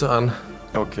Glut an.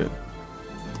 Okay.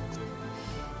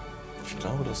 Ich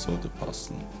glaube, das sollte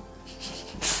passen.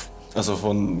 Also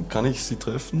kann ich sie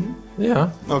treffen?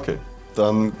 Ja. Okay.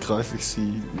 Dann greife ich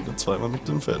sie wieder zweimal mit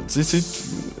dem Pferd. Sie sieht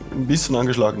ein bisschen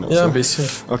angeschlagen aus. Ja, ein bisschen.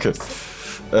 Okay.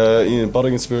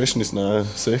 Bardic Inspiration ist eine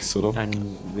 6, oder?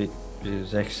 Ein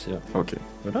W6, ja. Okay.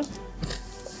 Oder?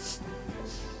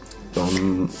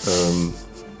 Dann,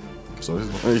 was soll ich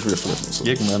machen? Ich würfel jetzt mal so.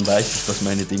 Irgendwann weiß ich, was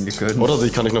meine Dinge können. Oder die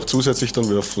kann ich noch zusätzlich dann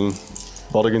würfeln.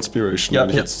 Bardic Inspiration. Ja, wenn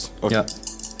ich ja. Jetzt, okay. Ja.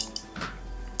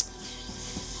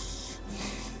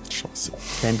 Scheiße.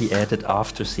 Can be added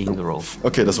after seeing the roll.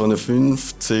 Okay, das war eine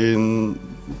 15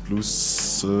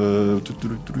 plus 7,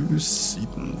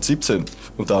 17.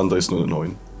 Und der andere ist nur eine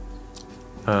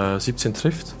 9. 17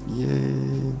 trifft.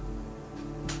 Yay.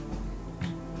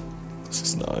 Das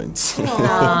ist eine 1.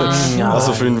 Ja.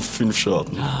 Also 5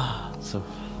 Schaden. So.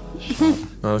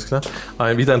 Alles klar.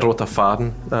 Wieder ein roter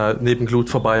Faden neben Glut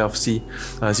vorbei auf sie.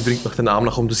 Sie bringt noch den Arm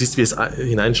nach oben. Du siehst, wie es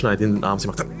hineinschneidet in den Arm. Sie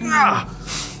macht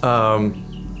dann.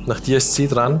 Nach dir ist sie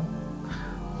dran.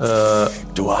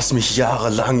 Du hast mich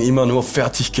jahrelang immer nur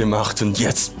fertig gemacht und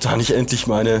jetzt kann ich endlich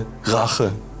meine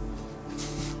Rache.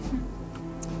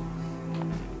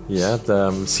 Ja,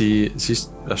 sie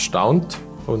ist erstaunt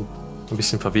und ein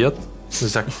bisschen verwirrt. Und sie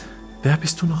sagt, wer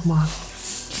bist du nochmal?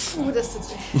 Das tut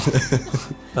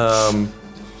weh.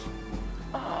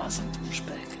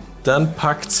 Dann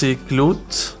packt sie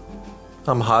Glut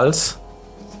am Hals.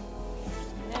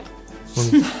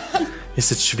 Und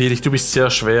ist jetzt schwierig, du bist sehr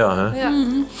schwer. Hä? Ja.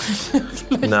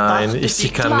 Nein, sie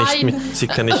kann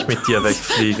nicht mit dir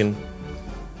wegfliegen.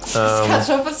 Ich kann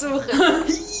schon versuchen.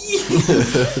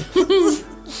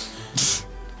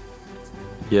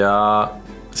 Ja,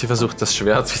 sie versucht das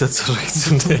Schwert wieder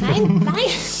zurückzunehmen. Nein.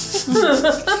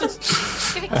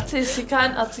 Hat sie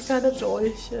keine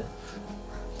Dolche?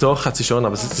 Doch, hat sie schon,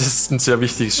 aber es ist ein sehr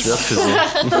wichtiges Schwert für sie.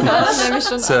 Das nehme ich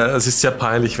schon an. Es ist sehr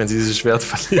peinlich, wenn sie dieses Schwert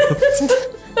verliert.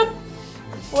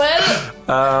 Well,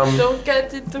 don't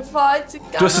get into fights.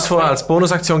 Du hast es vorher als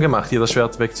Bonusaktion gemacht, ihr das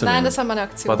Schwert wegzunehmen. Nein, das war meine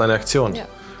Aktion. War deine Aktion? Ja.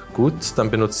 Gut, dann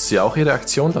benutzt sie auch ihre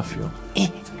Aktion dafür.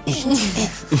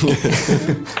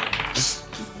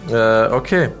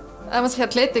 Okay. Muss ich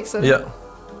Athletik sein? Ja.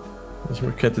 Ich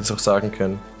könnte jetzt auch sagen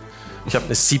können. Ich habe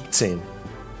eine 17.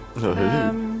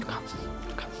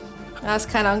 Ja,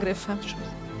 ist kein Angriff. Ja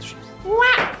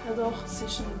doch, es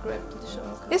ist ein grapplischer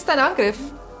Angriff. Ist ein Angriff?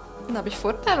 Dann habe ich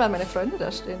Vorteil, weil meine Freunde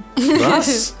da stehen.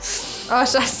 Was? Oh,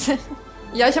 scheiße.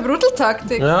 Ja, ich habe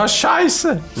Rudeltaktik. Ja,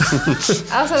 scheiße.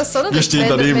 Außer das Sonnenlicht Wir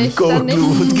stehen blendet daneben. mich, Go dann nicht.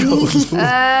 Blut.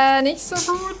 Nicht so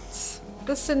gut.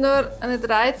 Das sind nur eine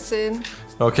 13.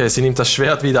 Okay, sie nimmt das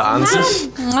Schwert wieder an sich.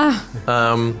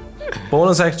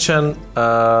 Bonus-Action,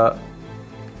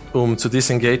 um zu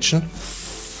disengagen.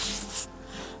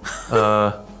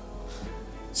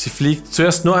 Sie fliegt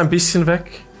zuerst nur ein bisschen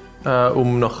weg,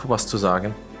 um noch was zu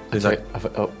sagen. Sie sagt,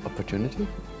 Opportunity?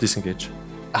 disengage.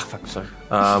 Ach, fuck,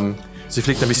 sorry. Sie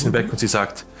fliegt ein bisschen weg und sie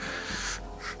sagt,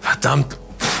 verdammt,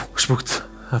 spuckt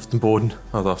auf den Boden,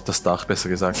 oder auf das Dach, besser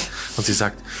gesagt. Und sie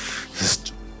sagt,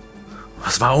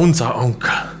 das war unser Onkel.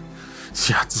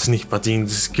 Sie hat es nicht verdient,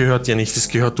 es gehört ja nicht, es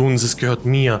gehört uns, es gehört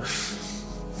mir.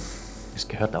 Es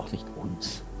gehört auch nicht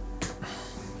uns.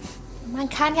 Man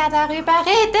kann ja darüber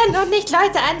reden und nicht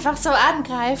Leute einfach so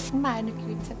angreifen, meine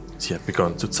Güte. Sie hat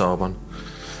begonnen zu zaubern.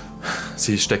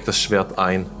 Sie steckt das Schwert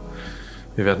ein.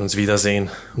 Wir werden uns wiedersehen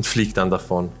und fliegt dann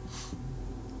davon.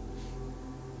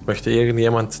 Möchte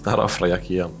irgendjemand darauf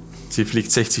reagieren? Sie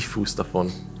fliegt 60 Fuß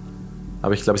davon.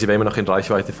 Aber ich glaube, sie wäre immer noch in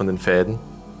Reichweite von den Fäden.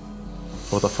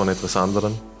 Oder von etwas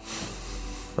anderem.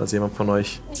 Falls jemand von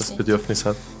euch das Bedürfnis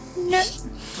hat. Nö.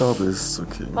 Aber ist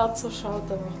okay. Patzer schaut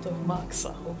einfach durch Max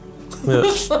herum. Ja.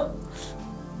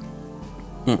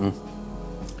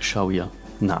 Schau ihr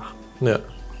nach. Ja.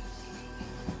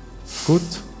 Gut,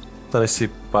 dann ist sie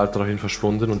bald daraufhin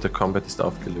verschwunden und der Combat ist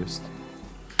aufgelöst.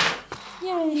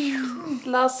 Und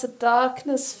lasse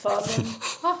Darkness fallen.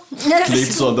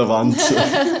 Klebt so an der Wand.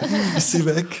 Ist sie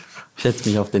weg? Ich setze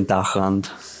mich auf den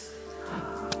Dachrand.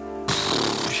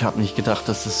 Ich habe nicht gedacht,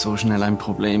 dass das so schnell ein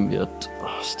Problem wird. Oh,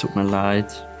 es tut mir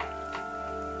leid.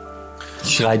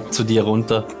 Ich schreie zu dir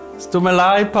runter. Es tut mir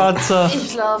leid, Patzer.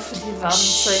 Ich laufe die Wand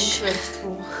senkrecht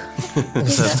hoch. Ihr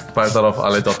seid bald darauf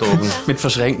alle dort oben. Mit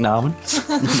verschränkten Armen.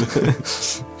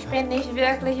 Ich bin nicht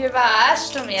wirklich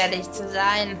überrascht, um ehrlich zu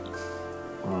sein.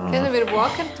 Kennen wir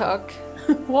Walk and Talk?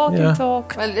 Walk Ja. and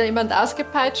talk. Weil ja jemand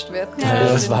ausgepeitscht wird. Ja,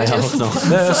 das war ja auch noch.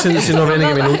 Ja, es sind nur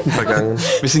wenige Minuten vergangen.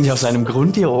 Wir sind ja aus einem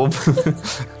Grund hier oben.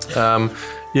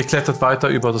 Ihr klettert weiter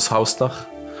über das Hausdach.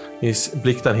 Ihr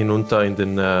blickt dann hinunter in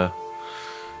den,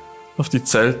 auf die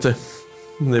Zelte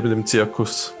neben dem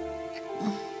Zirkus.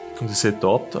 Und ihr seht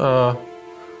dort an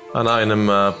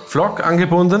einem Pflock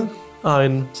angebunden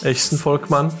einen echten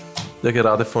Volkmann, der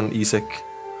gerade von Isaac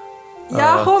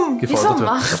Ja, komm. Wieso gefordert wird.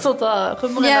 macht er da?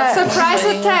 Können wir ihn Ja, einfach Surprise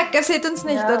umbringen? Attack. Er sieht uns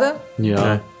nicht, oder?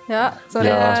 Ja. Ja, sorry.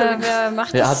 Ja. Entschuldigung. Wer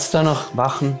macht Ja, das? hat's da noch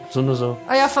Wachen? So nur so.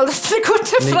 Ah ja, voll, das ist eine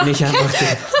gute Frage. Nicht einfach.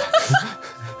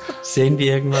 Sehen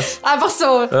wir irgendwas? Einfach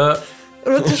so.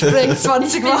 Runterspringen,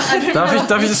 20 Wachen.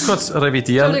 Darf ich das kurz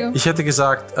revidieren? Entschuldigung. Ich hätte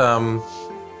gesagt,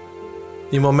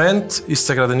 im Moment ist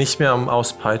er gerade nicht mehr am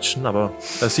Auspeitschen, aber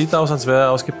er sieht aus, als wäre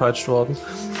er ausgepeitscht worden.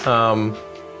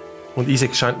 Und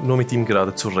Isaac scheint nur mit ihm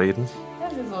gerade zu reden. Ja,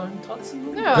 wir wollen trotzdem.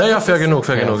 Ja, fair genug.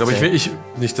 Aber ich will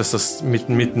nicht, dass das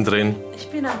mittendrin. Ich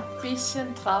bin ein bisschen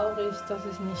traurig, dass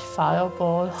ich nicht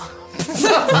Fireball.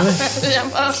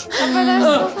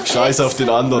 Scheiß auf den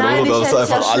anderen, Nein, oder? ich Das ist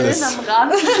hätte ja einfach schön alles. am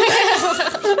Rand.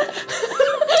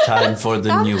 Time for the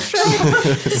nukes.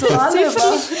 So alle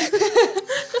was.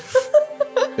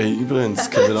 Ey, übrigens,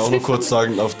 können wir auch noch kurz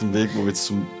sagen, auf dem Weg, wo wir jetzt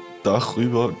zum Dach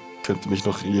rüber, könnte mich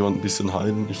noch jemand ein bisschen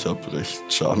heilen. Ich habe recht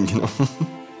Schaden genommen.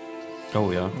 Oh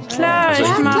ja. Klar, Also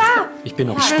ich mach. Ich bin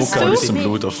noch Ich spucke ein bisschen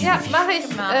Blut auf Ja, mich. mache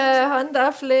ich. Hand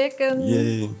auflegen.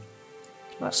 Yay.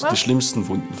 Die schlimmsten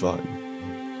Wunden verheilen.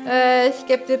 Ich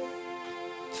gebe dir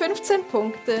 15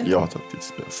 Punkte. Ja, das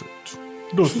ist perfekt.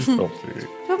 Das ist perfekt.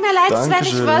 Tut mir leid, Sven, ich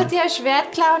Dankeschön. wollte ihr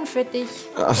Schwert klauen für dich.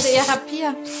 Oder ihr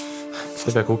Rapier.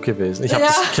 Das wäre gut gewesen. Ich habe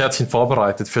das Kärtchen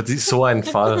vorbereitet für so einen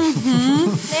Fall.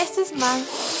 Nächstes Mal.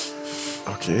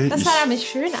 Okay, Das sah nämlich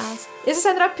schön aus. Ist es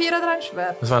ein Rapier oder ein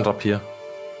Schwert? Das war ein Rapier.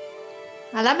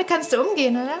 Damit kannst du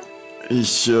umgehen, oder?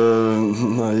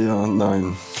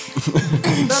 nein.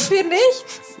 Rapier nicht?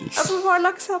 Aber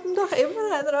Warlocks haben doch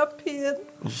immer ein Rapier.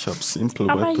 Ich habe Simple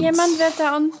Aber Weapons. jemand wird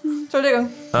da unten Entschuldigung.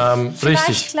 vielleicht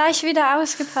Richtig. gleich wieder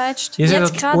ausgepeitscht. Ihr Jetzt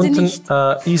seht gerade unten nicht.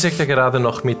 Isaac, der gerade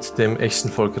noch mit dem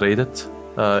echten Volk redet,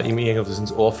 ihm irgendwas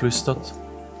ins Ohr flüstert.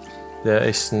 Der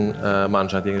echten Mann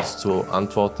scheint irgendwas zu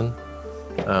antworten.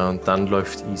 Und dann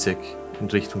läuft Isaac in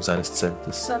Richtung seines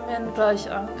Zeltes. Sollen wir ihn gleich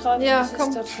angreifen? Ja, Das ist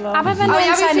komm. der Plan. Aber wenn Oh er in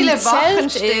ja, wie seinem viele Wachen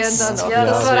Zelt stehen ist. dann noch? Ja,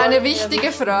 Das das war war- eine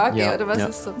wichtige Frage, Ja, oder was ja.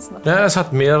 ist sonst noch? Ja, es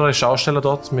hat mehrere Schausteller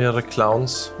dort, mehrere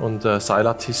Clowns und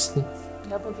Seilartisten.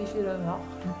 Ja, aber wie viele Wachen?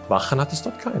 Wachen hat es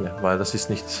dort keine, weil das ist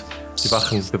nicht. Die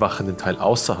Wachen bewachen den Teil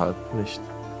außerhalb nicht.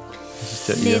 Das ist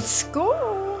ja ihr. Let's go.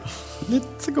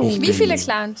 Let's go. Wie viele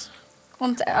Clowns?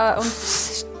 Und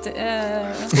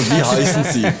Wie heißen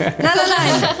sie?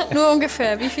 Nein, nur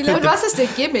ungefähr. Wie viele? Und was ist der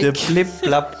Gimmick? Der Blip,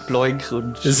 Blap, Bloink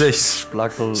und 6.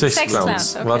 Splackel. 6 Sechs Clowns.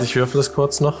 Clowns, okay. Warte, ich würfel das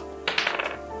kurz noch.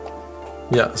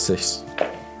 Ja, 6.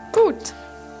 Gut.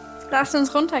 Lass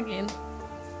uns runtergehen.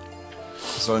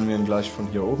 Sollen wir ihn gleich von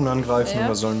hier oben angreifen Ja.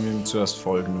 oder sollen wir ihm zuerst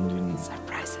folgen und ihn...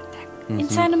 In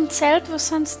seinem Zelt, wo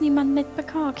sonst niemand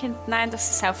mitbekommen. Okay. Nein,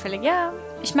 das ist auffällig. Ja,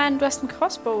 ich meine, du hast einen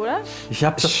Crossbow, oder? Ich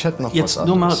habe Ich hätte noch jetzt was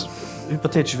nur mal anderes.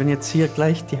 hypothetisch, wenn jetzt hier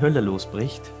gleich die Hölle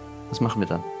losbricht, was machen wir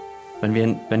dann? Wenn wir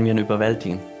ihn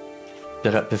überwältigen,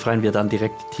 befreien wir dann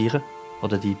direkt die Tiere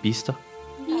oder die Biester?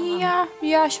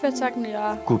 Ja, ich würde sagen,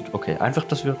 ja. Gut, okay. Einfach,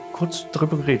 dass wir kurz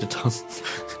drüber geredet haben.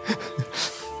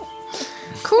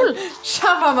 Cool.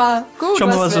 Schauen wir mal. Gut, Schauen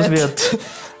wir mal, was wird.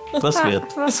 Was wird?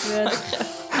 Was wird?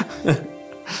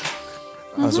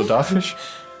 Also darf ich?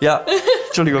 Ja,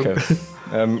 Entschuldigung. Okay.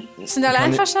 Sind alle Kann ich-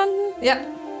 einverstanden? Ja.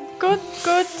 Gut.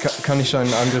 Kann ich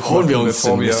einen Angriff Holen wir machen, uns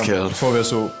den Mistkerl. bevor wir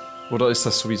so... Oder ist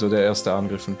das sowieso der erste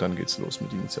Angriff und dann geht's los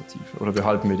mit Initiative? Oder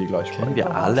behalten wir die gleich bei? Können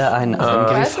wir alle einen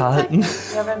Angriff halten?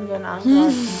 Ja, wenn wir ihn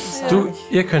angreifen. ist Du,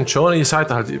 ihr könnt schon, ihr seid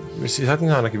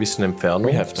in einer gewissen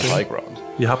Entfernung. We have the high ground.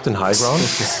 Ihr habt den High Ground,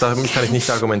 damit kann ich nicht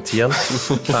argumentieren.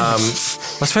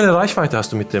 Was für eine Reichweite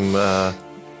hast du mit dem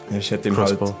Ich hätte ihm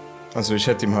halt... Crossbow? Also ich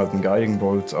hätte ihm halt einen Guiding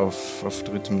Bolt auf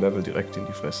 3. Level direkt in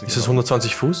die Fresse Ist das gehauen.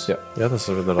 120 Fuß? Ja. Ja, das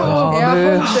ist wieder reich. Ja,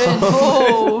 voll schön.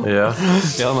 Oh. Ja.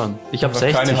 Ja, Mann. Ich habe Aber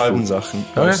 60 keine halben Fuß. Sachen.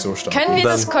 Okay. Nicht so stark. Können wir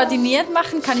Dann- das koordiniert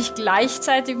machen? Kann ich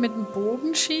gleichzeitig mit dem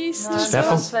Bogen schießen? Nein, wär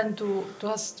das, wenn du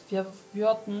hast, wir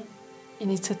würden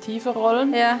Initiative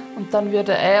rollen Ja. und dann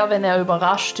würde er, wenn er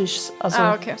überrascht ist, also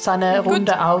Okay. seine Gut.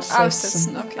 Runde aussetzen.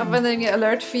 Aussetzen, okay. Aber wenn er irgendwie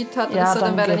Alert-Feed hat oder Ja, so, dann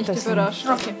dann wäre er geht nicht das überrascht.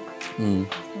 Okay.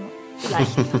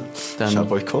 Vielleicht. Ich Dann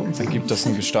hab euch kommen. Dann gibt das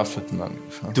einen gestaffelten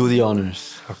Angriff. ja? do the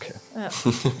honors. Okay.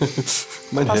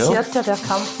 Mein Herr. Passiert ja, der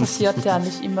Kampf passiert ja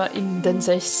nicht immer in den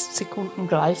 6 Sekunden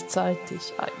gleichzeitig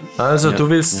eigentlich. Also, du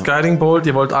willst Guiding Bolt,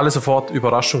 ihr wollt alle sofort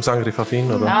Überraschungsangriff auf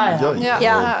ihn, oder? Ja. Ja.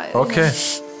 Ja. Okay.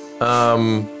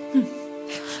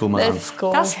 Tu mal an. Let's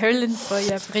go. Das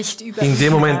Höllenfeuer bricht über In ihn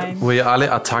dem Moment, herein. wo ihr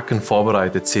alle Attacken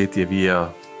vorbereitet, seht ihr, wie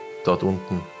er dort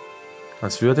unten,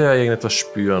 als würde er irgendetwas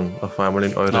spüren, auf einmal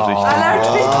in eure Richtung.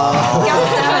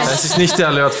 Es ist nicht der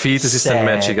Alert Feed, es ist ein Sad.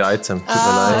 Magic Item. Tut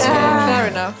mir leid. Fair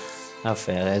enough. Ah,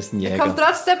 fair, er ist ein Kommt Jäger.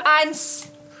 trotzdem 1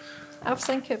 auf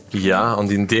sein Köpfchen. Ja,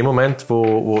 und in dem Moment,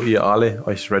 wo ihr alle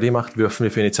euch ready macht, würfen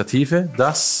wir für Initiative.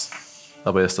 Das,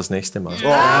 aber erst das nächste Mal.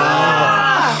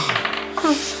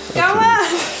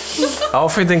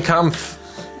 Auf in den Kampf.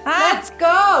 Let's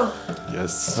go!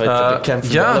 Yes. Heute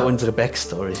bekämpfen ja. wir alle unsere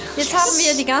Backstory. Jetzt haben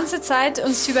wir die ganze Zeit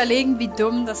uns zu überlegen, wie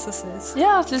dumm das ist.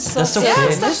 Ja, das ist Das ist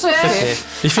okay. Das ist okay.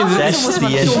 Ich finde That's the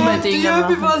end. dumme Dinge Wir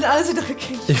machen. wollen alles wieder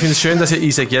gekriegt. Ich finde es schön, dass ihr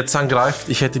Isaac jetzt angreift.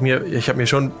 Ich habe mir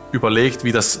schon überlegt,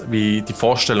 wie die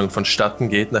Vorstellung vonstatten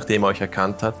geht, nachdem er euch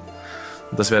erkannt hat.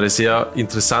 Und das wäre sehr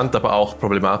interessant, aber auch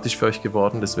problematisch für euch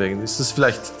geworden. Deswegen ist es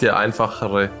vielleicht der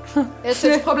einfachere. Jetzt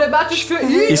ist es problematisch für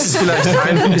ihn. Ist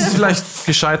es vielleicht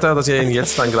gescheiter, dass ihr ihn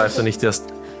jetzt angreift und nicht erst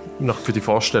noch für die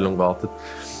Vorstellung wartet.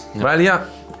 Weil ja,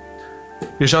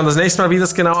 wir schauen das nächste Mal, wie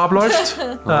das genau abläuft.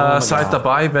 Seid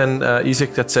dabei, wenn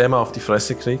Isaac der Zähmer auf die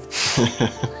Fresse kriegt.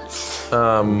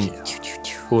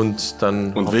 Und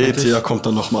dann. Und WTA kommt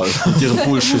dann nochmal mit ihrem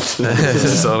Bullshit.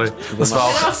 Sorry. Das war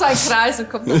auch. Er macht so einen Kreis und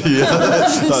kommt noch.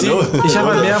 Hallo. Ich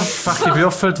habe mehrfach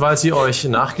gewürfelt, weil sie euch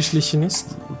nachgeschlichen ist.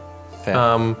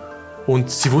 Fair.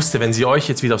 Und sie wusste, wenn sie euch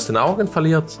jetzt wieder aus den Augen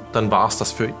verliert, dann war es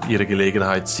das für ihre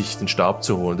Gelegenheit, sich den Stab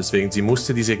zu holen. Deswegen, sie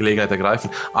musste diese Gelegenheit ergreifen.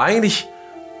 Eigentlich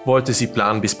wollte sie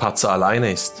planen, bis Patzer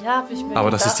alleine ist. Ja,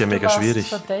 aber das ist ja mega schwierig.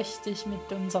 Verdächtig mit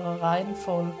unserer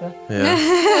Reihenfolge. Ja.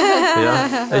 Ja.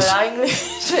 Weil eigentlich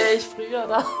wäre ich früher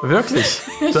da. Wirklich?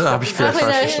 Da habe ich vielleicht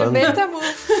falsch verstanden.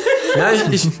 Ja,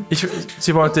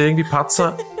 sie wollte irgendwie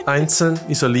Patzer einzeln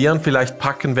isolieren, vielleicht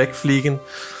packen, wegfliegen.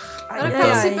 Dann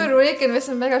kannst du sie beruhigen, wir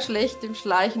sind mega schlecht im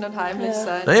Schleichen und heimlich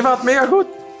sein. Nein, ihr wart mega gut.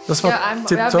 Das war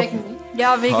tipptopp.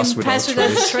 wegen Pass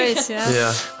Without Trace, ja.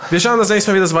 Ja. Wir schauen das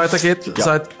nächste Mal, wie das weitergeht.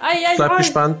 Ja. Bleibt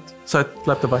gespannt.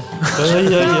 Bleibt dabei.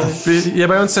 Hier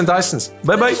bei uns sind Diceons.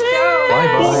 Bye, bye. Bye,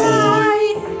 bye.